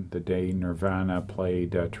born the day Nirvana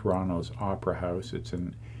played Toronto's Opera House. It's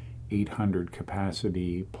an 800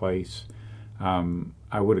 capacity place.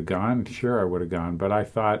 I would have gone, sure I would have gone, but I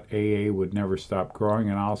thought AA would never stop growing,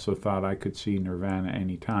 and I also thought I could see Nirvana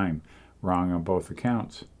anytime. Wrong on both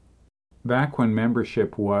accounts. Back when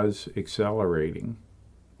membership was accelerating,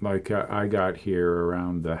 like I got here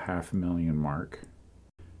around the 500,000 mark.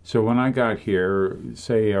 So when I got here,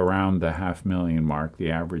 say around the 500,000 mark,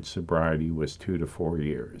 the average sobriety was 2 to 4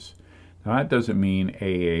 years. Now that doesn't mean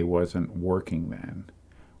AA wasn't working then.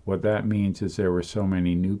 What that means is there were so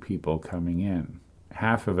many new people coming in.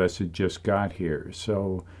 Half of us had just got here,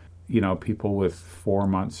 so people with 4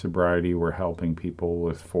 months sobriety were helping people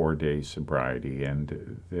with 4 days sobriety,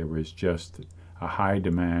 and there was just a high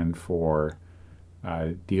demand for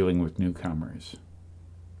dealing with newcomers.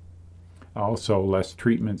 Also, less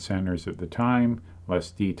treatment centers at the time,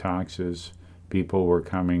 less detoxes. People were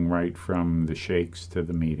coming right from the shakes to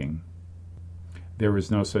the meeting. There was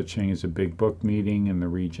no such thing as a big book meeting in the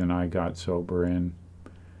region I got sober in.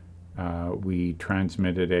 We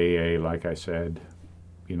transmitted AA, like I said,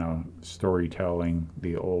 storytelling,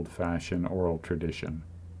 the old-fashioned oral tradition.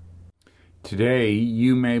 Today,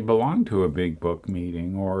 you may belong to a big book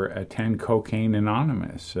meeting or attend Cocaine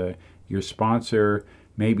Anonymous. Your sponsor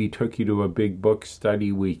maybe took you to a big book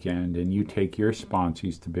study weekend, and you take your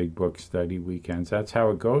sponsees to big book study weekends. That's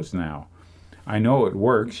how it goes now. I know it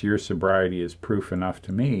works. Your sobriety is proof enough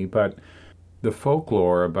to me, but the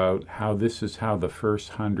folklore about how this is how the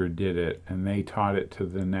first 100 did it, and they taught it to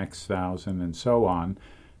the next 1,000 and so on,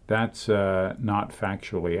 that's not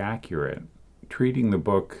factually accurate. Treating the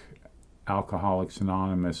book Alcoholics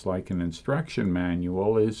Anonymous like an instruction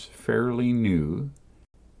manual is fairly new.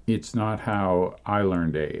 It's not how I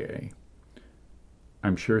learned AA.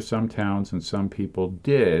 I'm sure some towns and some people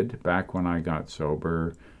did back when I got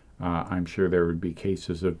sober. I'm sure there would be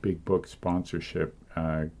cases of big book sponsorship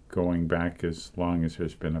going back as long as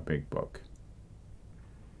there's been a big book.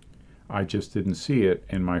 I just didn't see it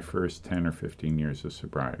in my first 10 or 15 years of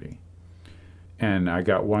sobriety. And I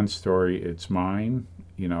got one story, it's mine,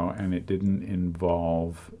 and it didn't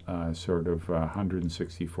involve sort of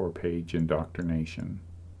 164-page indoctrination.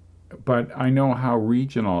 But I know how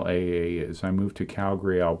regional AA is. I moved to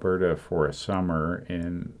Calgary, Alberta for a summer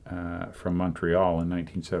from Montreal in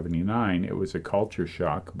 1979. It was a culture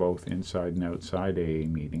shock, both inside and outside AA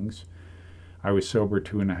meetings. I was sober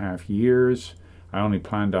 2.5 years. I only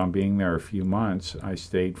planned on being there a few months. I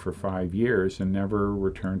stayed for 5 years and never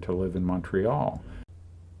returned to live in Montreal.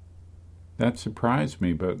 That surprised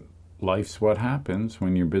me, but life's what happens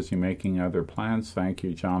when you're busy making other plans. Thank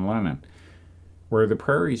you, John Lennon. Where the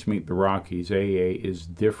prairies meet the Rockies, AA is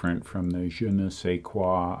different from the je ne sais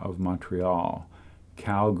quoi of Montreal.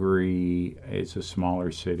 Calgary is a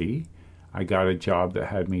smaller city. I got a job that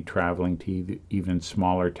had me traveling to even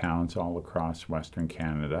smaller towns all across Western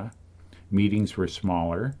Canada. Meetings were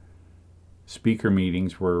smaller. Speaker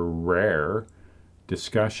meetings were rare.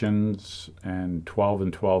 Discussions and 12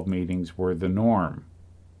 and 12 meetings were the norm.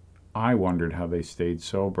 I wondered how they stayed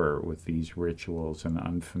sober with these rituals and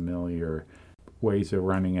unfamiliar ways of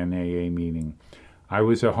running an AA meeting. I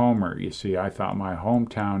was a homer. You see, I thought my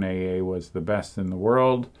hometown AA was the best in the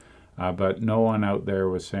world, but no one out there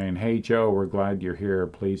was saying, "Hey, Joe, we're glad you're here.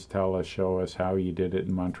 Please tell us, show us how you did it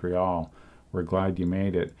in Montreal. We're glad you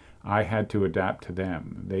made it." I had to adapt to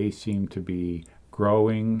them. They seemed to be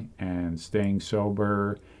growing and staying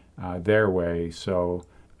sober their way, so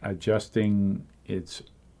adjusting, it's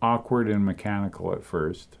awkward and mechanical at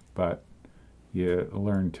first, but you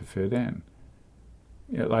learn to fit in.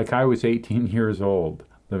 Like I was 18 years old,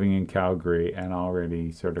 living in Calgary, and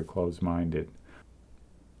already sort of closed-minded.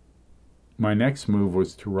 My next move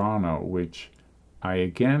was Toronto, which I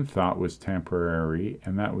again thought was temporary,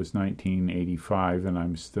 and that was 1985, and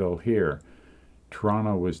I'm still here.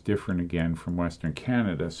 Toronto was different again from Western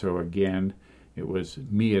Canada, so again, it was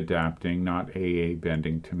me adapting, not AA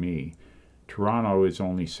bending to me. Toronto is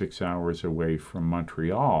only 6 hours away from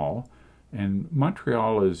Montreal, and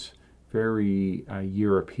Montreal is very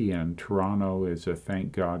European. Toronto is a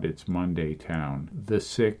thank God it's Monday town. The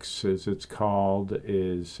Six, as it's called,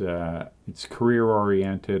 is it's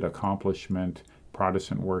career-oriented, accomplishment,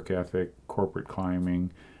 Protestant work ethic, corporate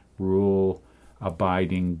climbing,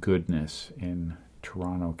 rule-abiding goodness in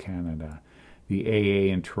Toronto, Canada. The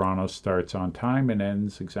AA in Toronto starts on time and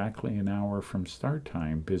ends exactly an hour from start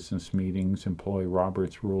time. Business meetings employ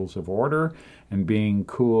Robert's Rules of Order, and being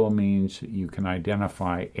cool means you can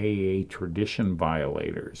identify AA tradition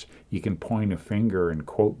violators. You can point a finger and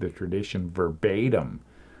quote the tradition verbatim.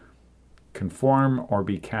 Conform or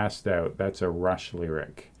be cast out. That's a Rush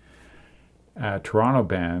lyric. Toronto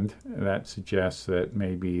band, that suggests that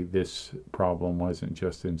maybe this problem wasn't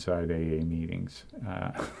just inside AA meetings,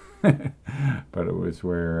 but it was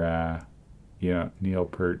where Neil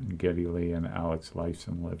Peart and Geddy Lee and Alex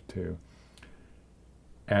Lifeson lived too.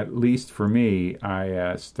 At least for me,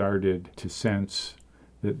 I started to sense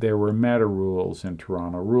that there were meta rules in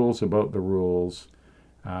Toronto, rules about the rules.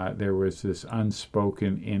 There was this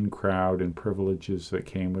unspoken in-crowd and privileges that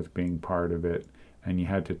came with being part of it, and you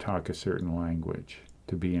had to talk a certain language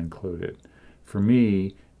to be included. For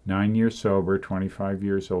me, 9 years sober, 25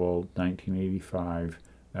 years old, 1985,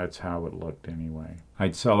 that's how it looked anyway.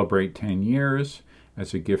 I'd celebrate 10 years.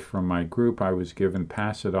 As a gift from my group, I was given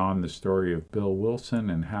Pass It On, the story of Bill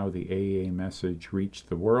Wilson and how the AA message reached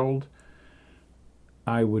the world.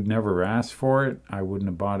 I would never ask for it. I wouldn't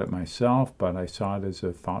have bought it myself, but I saw it as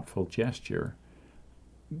a thoughtful gesture.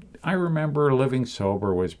 I remember Living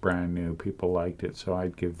Sober was brand new. People liked it, so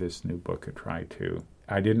I'd give this new book a try too.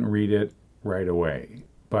 I didn't read it right away,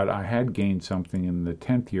 but I had gained something in the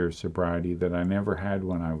 10th year of sobriety that I never had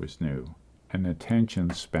when I was new, an attention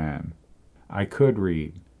span. I could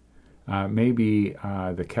read. Maybe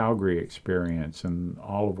the Calgary experience and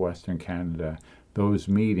all of Western Canada, those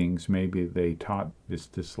meetings, maybe they taught this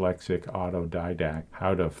dyslexic autodidact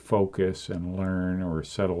how to focus and learn or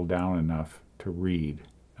settle down enough to read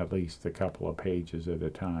at least a couple of pages at a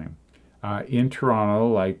time. In Toronto,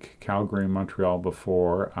 like Calgary and Montreal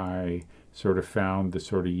before, I sort of found the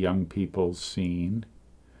sort of young people's scene.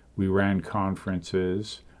 We ran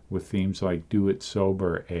conferences with themes like Do It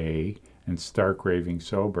Sober A and Stark Raving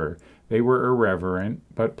Sober. They were irreverent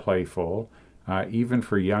but playful. Even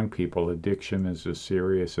for young people, addiction is as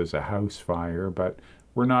serious as a house fire, but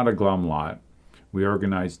we're not a glum lot. We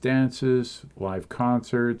organized dances, live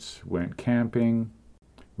concerts, went camping.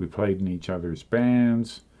 We played in each other's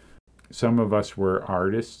bands. Some of us were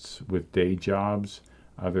artists with day jobs.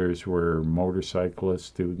 Others were motorcyclists,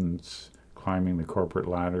 students, climbing the corporate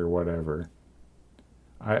ladder, whatever.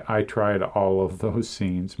 I tried all of those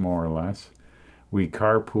scenes, more or less. We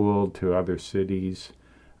carpooled to other cities.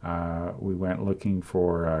 We went looking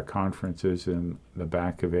for conferences in the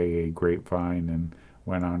back of AA Grapevine and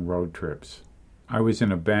went on road trips. I was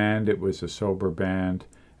in a band. It was a sober band,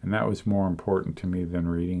 and that was more important to me than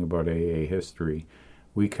reading about AA history.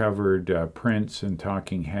 We covered Prince and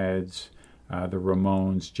Talking Heads, the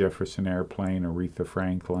Ramones, Jefferson Airplane, Aretha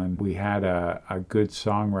Franklin. We had a good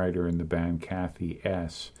songwriter in the band, Kathy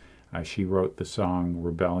S. She wrote the song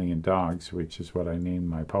Rebellion Dogs, which is what I named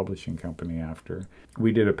my publishing company after.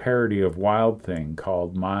 We did a parody of Wild Thing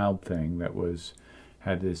called Mild Thing that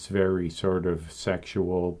had this very sort of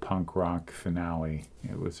sexual punk rock finale.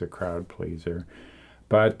 It was a crowd pleaser.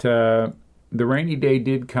 But the rainy day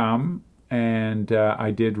did come, and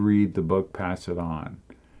I did read the book Pass It On.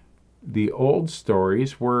 The old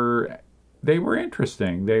stories were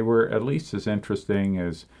interesting. They were at least as interesting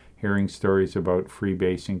as hearing stories about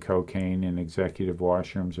freebasing cocaine in executive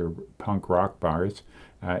washrooms or punk rock bars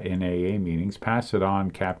in AA meetings. Pass It On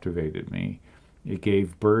captivated me. It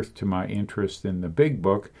gave birth to my interest in the big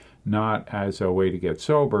book, not as a way to get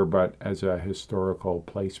sober, but as a historical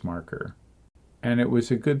place marker. And it was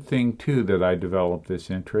a good thing, too, that I developed this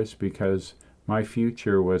interest because my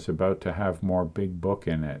future was about to have more big book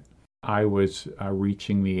in it. I was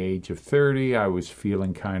reaching the age of 30. I was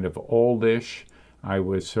feeling kind of oldish. I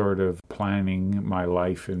was sort of planning my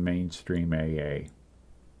life in mainstream AA.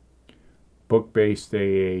 Book-based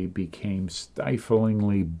AA became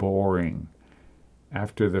stiflingly boring.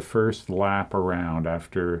 After the first lap around,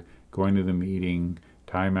 after going to the meeting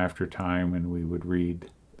time after time, and we would read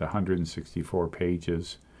the 164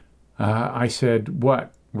 pages, I said,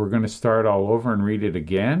 what, we're going to start all over and read it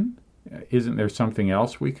again? Isn't there something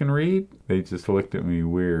else we can read? They just looked at me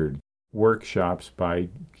weird. Workshops by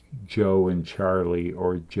Joe and Charlie,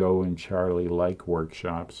 or Joe and Charlie like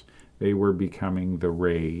workshops, they were becoming the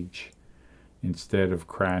rage. Instead of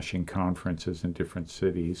crashing conferences in different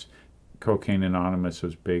cities, Cocaine Anonymous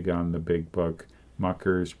was big on the big book.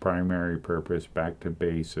 Mucker's Primary Purpose, Back to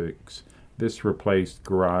Basics. This replaced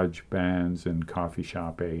garage bands and coffee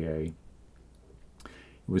shop AA.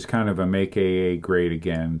 It was kind of a Make AA Great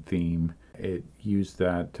Again theme. It used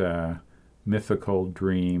that mythical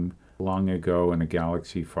dream long ago in a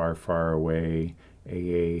galaxy far, far away.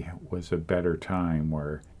 AA was a better time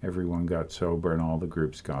where everyone got sober and all the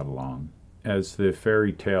groups got along. As the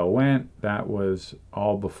fairy tale went, that was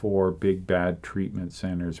all before big bad treatment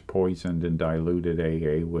centers poisoned and diluted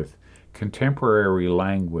AA with contemporary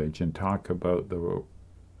language and talk about the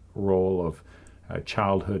role of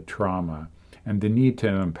childhood trauma and the need to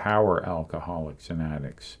empower alcoholics and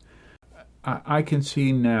addicts. I can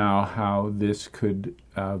see now how this could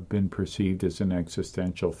have been perceived as an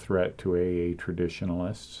existential threat to AA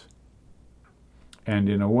traditionalists. And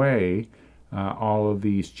in a way, all of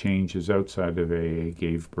these changes outside of AA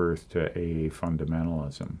gave birth to AA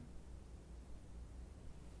fundamentalism.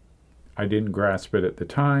 I didn't grasp it at the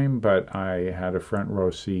time, but I had a front row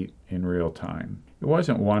seat in real time. It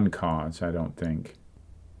wasn't one cause, I don't think,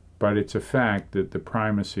 but it's a fact that the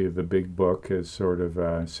primacy of the big book as sort of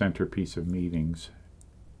a centerpiece of meetings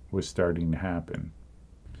was starting to happen.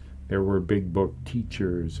 There were big book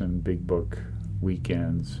teachers and big book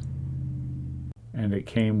weekends, and it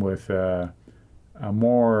came with a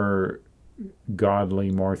more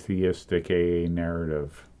godly, more theistic AA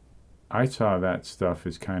narrative. I saw that stuff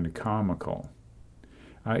as kind of comical.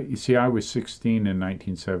 You see, I was 16 in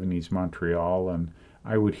 1970s Montreal, and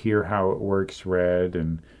I would hear How It Works read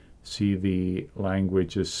and see the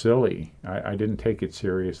language as silly. I didn't take it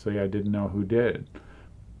seriously. I didn't know who did.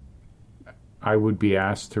 I would be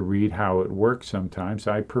asked to read How It Works sometimes.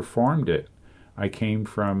 I performed it. I came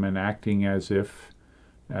from an acting as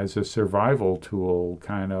a survival tool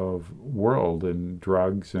kind of world in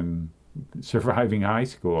drugs and surviving high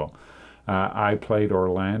school. I played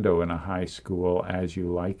Orlando in a high school, As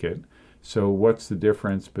You Like It. So what's the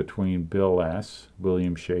difference between Bill S.,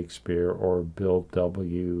 William Shakespeare, or Bill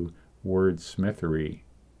W., wordsmithery?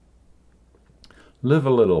 Live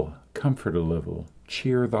a little, comfort a little,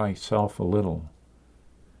 cheer thyself a little.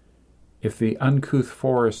 If the uncouth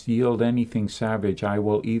forest yield anything savage, I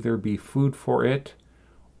will either be food for it,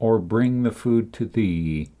 or bring the food to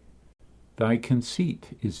thee. Thy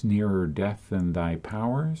conceit is nearer death than thy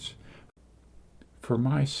powers. For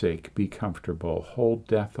my sake be comfortable, hold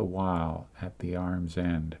death a while at the arm's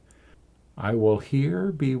end. I will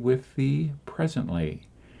here be with thee presently,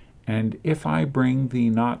 and if I bring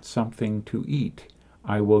thee not something to eat,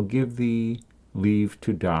 I will give thee leave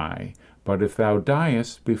to die. But if thou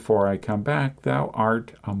diest before I come back, thou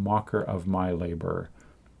art a mocker of my labor.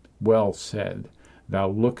 Well said, thou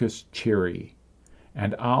lookest cheery,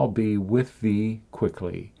 and I'll be with thee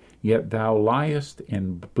quickly. Yet thou liest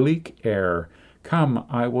in bleak air. Come,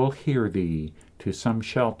 I will hear thee to some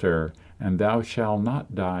shelter, and thou shalt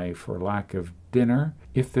not die for lack of dinner,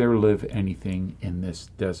 if there live anything in this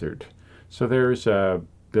desert. So there's a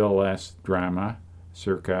Bill S. drama,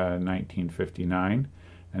 circa 1959,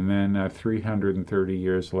 and then 330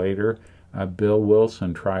 years later, Bill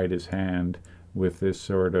Wilson tried his hand with this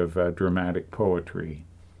sort of dramatic poetry.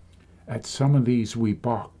 At some of these we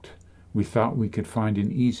balked. We thought we could find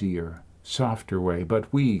an easier, softer way,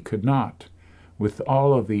 but we could not. With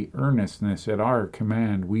all of the earnestness at our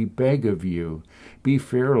command, we beg of you, be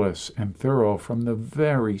fearless and thorough from the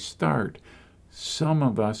very start. Some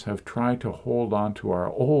of us have tried to hold on to our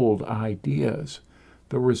old ideas.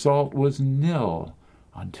 The result was nil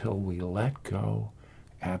until we let go.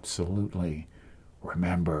 Absolutely.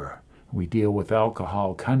 Remember, we deal with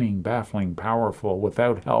alcohol, cunning, baffling, powerful.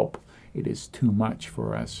 Without help, it is too much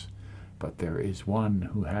for us. But there is one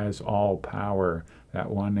who has all power. That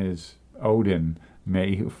one is Odin. May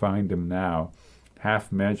you find him now.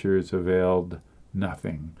 Half measures availed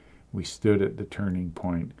nothing. We stood at the turning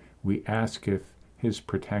point. We asketh his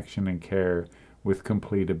protection and care with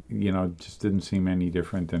complete, just didn't seem any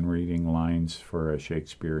different than reading lines for a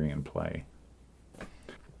Shakespearean play.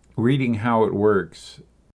 Reading How It Works,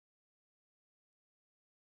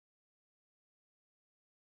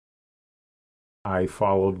 I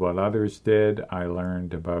followed what others did. I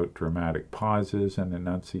learned about dramatic pauses and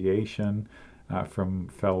enunciation from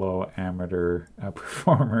fellow amateur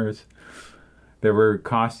performers. There were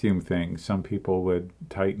costume things. Some people would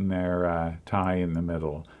tighten their tie in the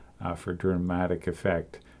middle for dramatic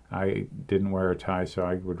effect. I didn't wear a tie, so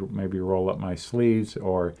I would maybe roll up my sleeves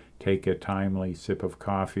or take a timely sip of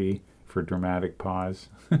coffee for dramatic pause.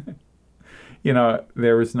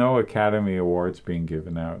 There was no Academy Awards being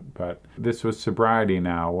given out, but this was sobriety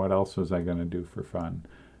now. What else was I going to do for fun?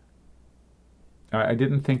 I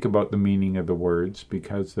didn't think about the meaning of the words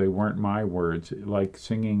because they weren't my words. Like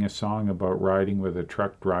singing a song about riding with a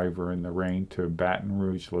truck driver in the rain to Baton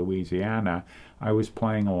Rouge, Louisiana, I was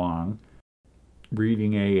playing along.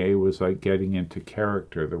 Reading AA was like getting into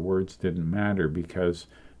character. The words didn't matter because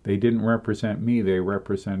they didn't represent me. They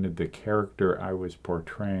represented the character I was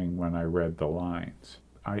portraying when I read the lines.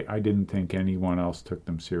 I didn't think anyone else took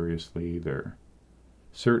them seriously either.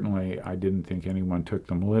 Certainly, I didn't think anyone took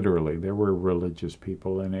them literally. There were religious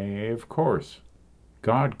people in AA, of course.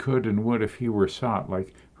 God could and would if he were sought.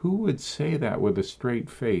 Like, who would say that with a straight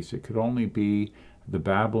face? It could only be the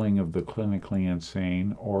babbling of the clinically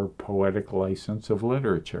insane or poetic license of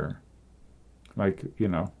literature. Like,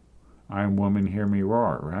 I'm woman, hear me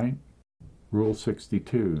roar, right? Rule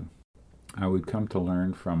 62. I would come to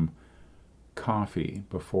learn from coffee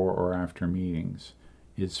before or after meetings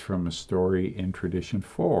is from a story in Tradition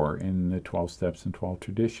 4 in the 12 Steps and 12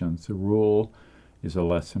 Traditions. The rule is a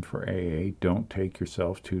lesson for AA. Don't take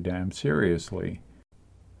yourself too damn seriously.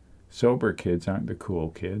 Sober kids aren't the cool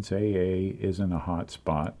kids. AA isn't a hot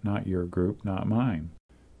spot. Not your group, not mine.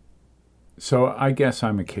 So I guess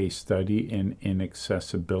I'm a case study in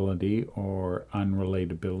inaccessibility or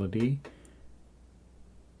unrelatability.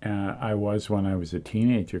 I was when I was a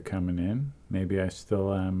teenager coming in. Maybe I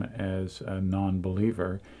still am as a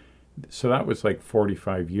non-believer. So that was like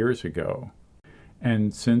 45 years ago.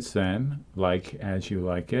 And since then, like As You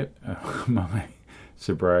Like It, my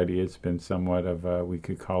sobriety has been somewhat of a, we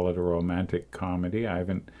could call it a romantic comedy. I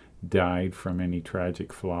haven't died from any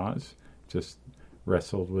tragic flaws, just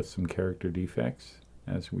wrestled with some character defects,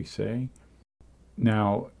 as we say.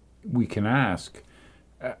 Now, we can ask,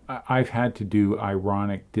 I've had to do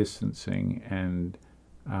ironic distancing and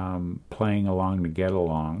playing along to get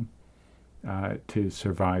along to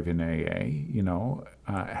survive in AA.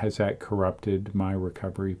 Has that corrupted my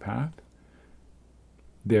recovery path?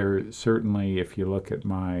 There certainly, if you look at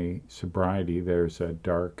my sobriety, there's a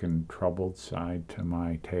dark and troubled side to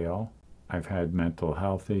my tale. I've had mental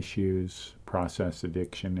health issues, process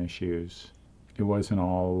addiction issues. It wasn't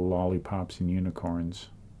all lollipops and unicorns.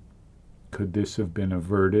 Could this have been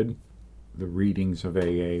averted? The readings of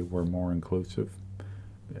AA were more inclusive?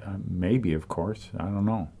 Maybe, of course. I don't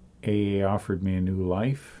know. AA offered me a new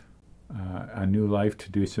life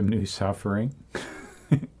to do some new suffering.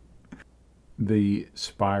 The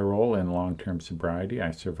spiral in long-term sobriety,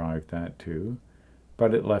 I survived that too.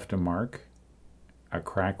 But it left a mark, a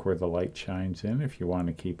crack where the light shines in, if you want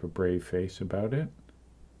to keep a brave face about it.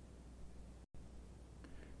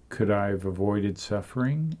 Could I have avoided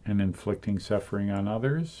suffering and inflicting suffering on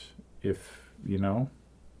others if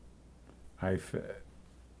I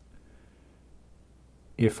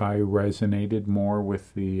resonated more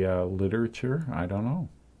with the literature? I don't know.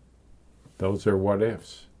 Those are what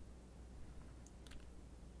ifs.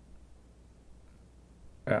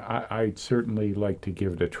 I'd certainly like to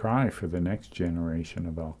give it a try for the next generation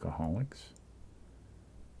of alcoholics.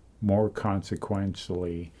 More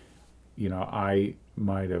consequentially, I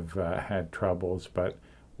might have had troubles, but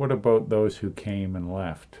what about those who came and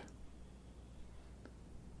left?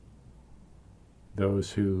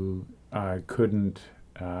 Those who couldn't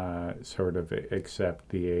sort of accept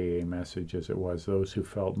the AA message as it was, those who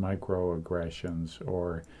felt microaggressions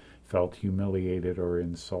or felt humiliated or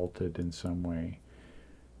insulted in some way.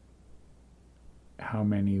 How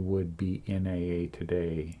many would be in AA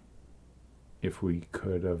today if we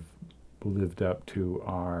could have lived up to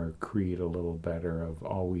our creed a little better of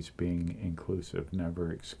always being inclusive,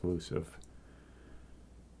 never exclusive?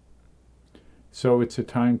 So it's a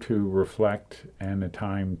time to reflect and a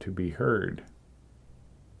time to be heard.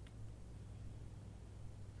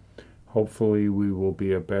 Hopefully we will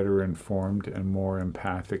be a better informed and more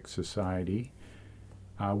empathic society.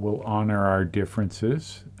 We'll honor our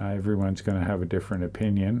differences. Everyone's going to have a different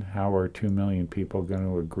opinion. How are 2 million people going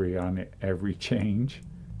to agree on every change?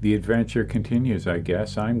 The adventure continues, I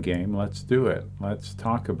guess. I'm game. Let's do it. Let's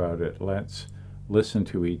talk about it. Let's listen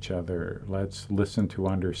to each other. Let's listen to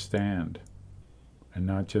understand. And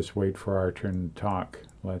not just wait for our turn to talk.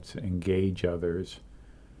 Let's engage others.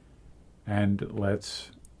 And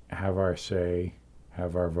let's have our say,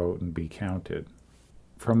 have our vote, and be counted.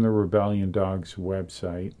 From the Rebellion Dogs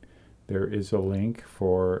website, there is a link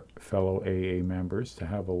for fellow AA members to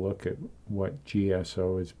have a look at what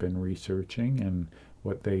GSO has been researching and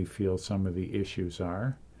what they feel some of the issues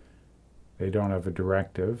are. They don't have a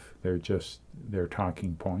directive, they're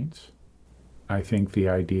talking points. I think the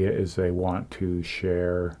idea is they want to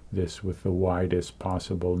share this with the widest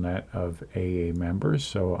possible net of AA members,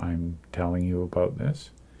 so I'm telling you about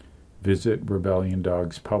this. Visit Rebellion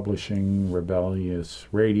Dogs Publishing, Rebellious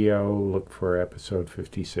Radio, look for episode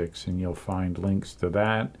 56, and you'll find links to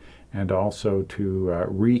that, and also to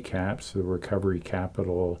recaps, the Recovery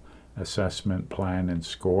Capital Assessment Plan and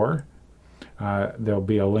Score. There'll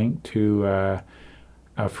be a link to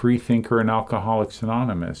A Free Thinker in Alcoholics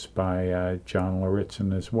Anonymous by John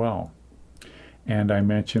Lauritzen as well. And I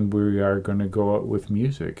mentioned we are going to go out with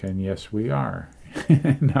music, and yes, we are.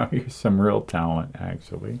 Now here's some real talent,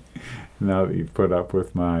 actually, now that you've put up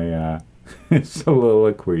with my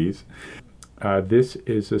soliloquies. This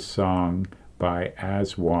is a song by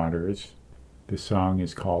As Waters. The song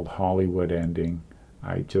is called Hollywood Ending.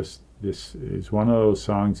 This is one of those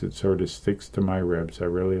songs that sort of sticks to my ribs. I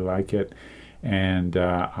really like it, and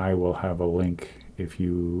I will have a link if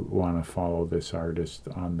you want to follow this artist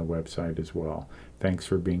on the website as well. Thanks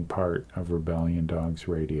for being part of Rebellion Dogs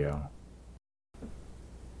Radio.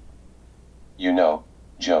 You know,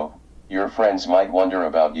 Joe, your friends might wonder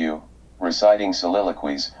about you reciting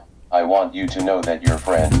soliloquies. I want you to know that your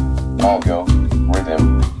friend, Algo,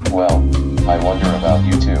 Rhythm, well, I wonder about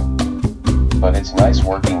you too. But it's nice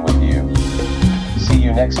working with you. See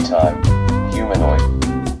you next time, humanoid.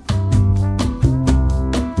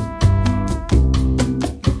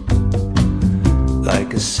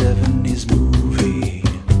 Like a 70s movie,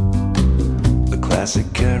 a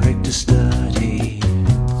classic character study.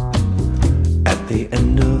 At the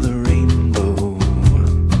end of the rainbow,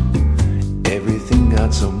 everything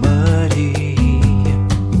got so muddy.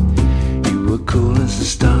 You were cool as a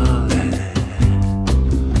starlet,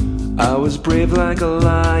 I was brave like a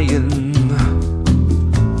lion.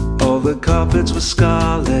 All the carpets were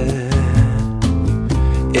scarlet,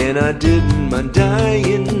 and I didn't mind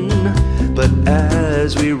dying. But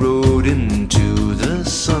as we rode into the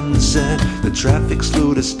sunset, the traffic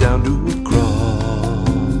slowed us down to a crawl.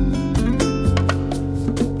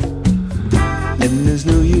 And there's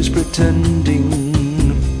no use pretending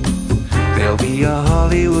there'll be a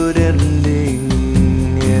Hollywood ending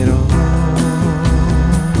at all.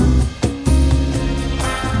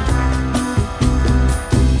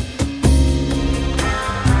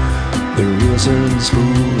 The real sun's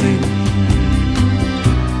fooling,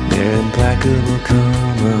 their implacable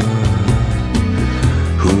karma.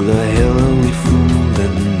 Who the hell are we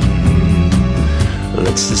fooling?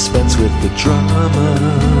 Let's dispense with the drama.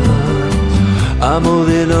 I'm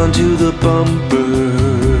holding on to the bumper.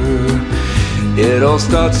 It all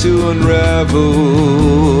starts to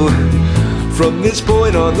unravel. From this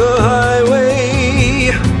point on the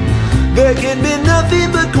highway, there can be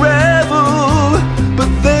nothing but gravel. But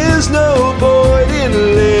there's no point in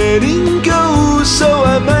letting go, so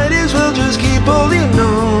I might as well just keep holding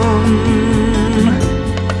on.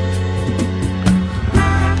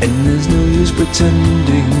 And there's no use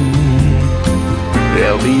pretending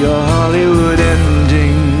there'll be a Hollywood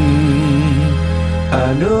ending.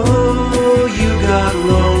 I know you got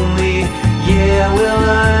lonely, yeah, well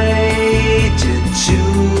I did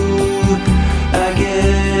too. I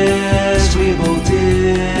guess we both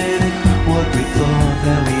did what we thought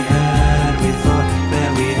that we had. We thought that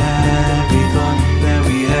we had, we thought that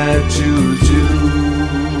we had to do.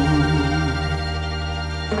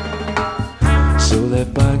 So let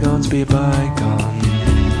bygones be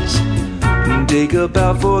bygones, take a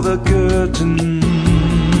bow for the curtain.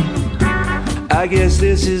 I guess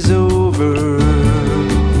this is over,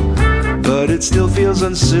 but it still feels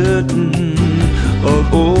uncertain.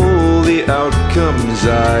 Of all the outcomes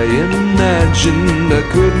I imagined, I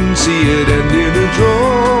couldn't see it end in a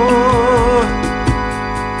draw.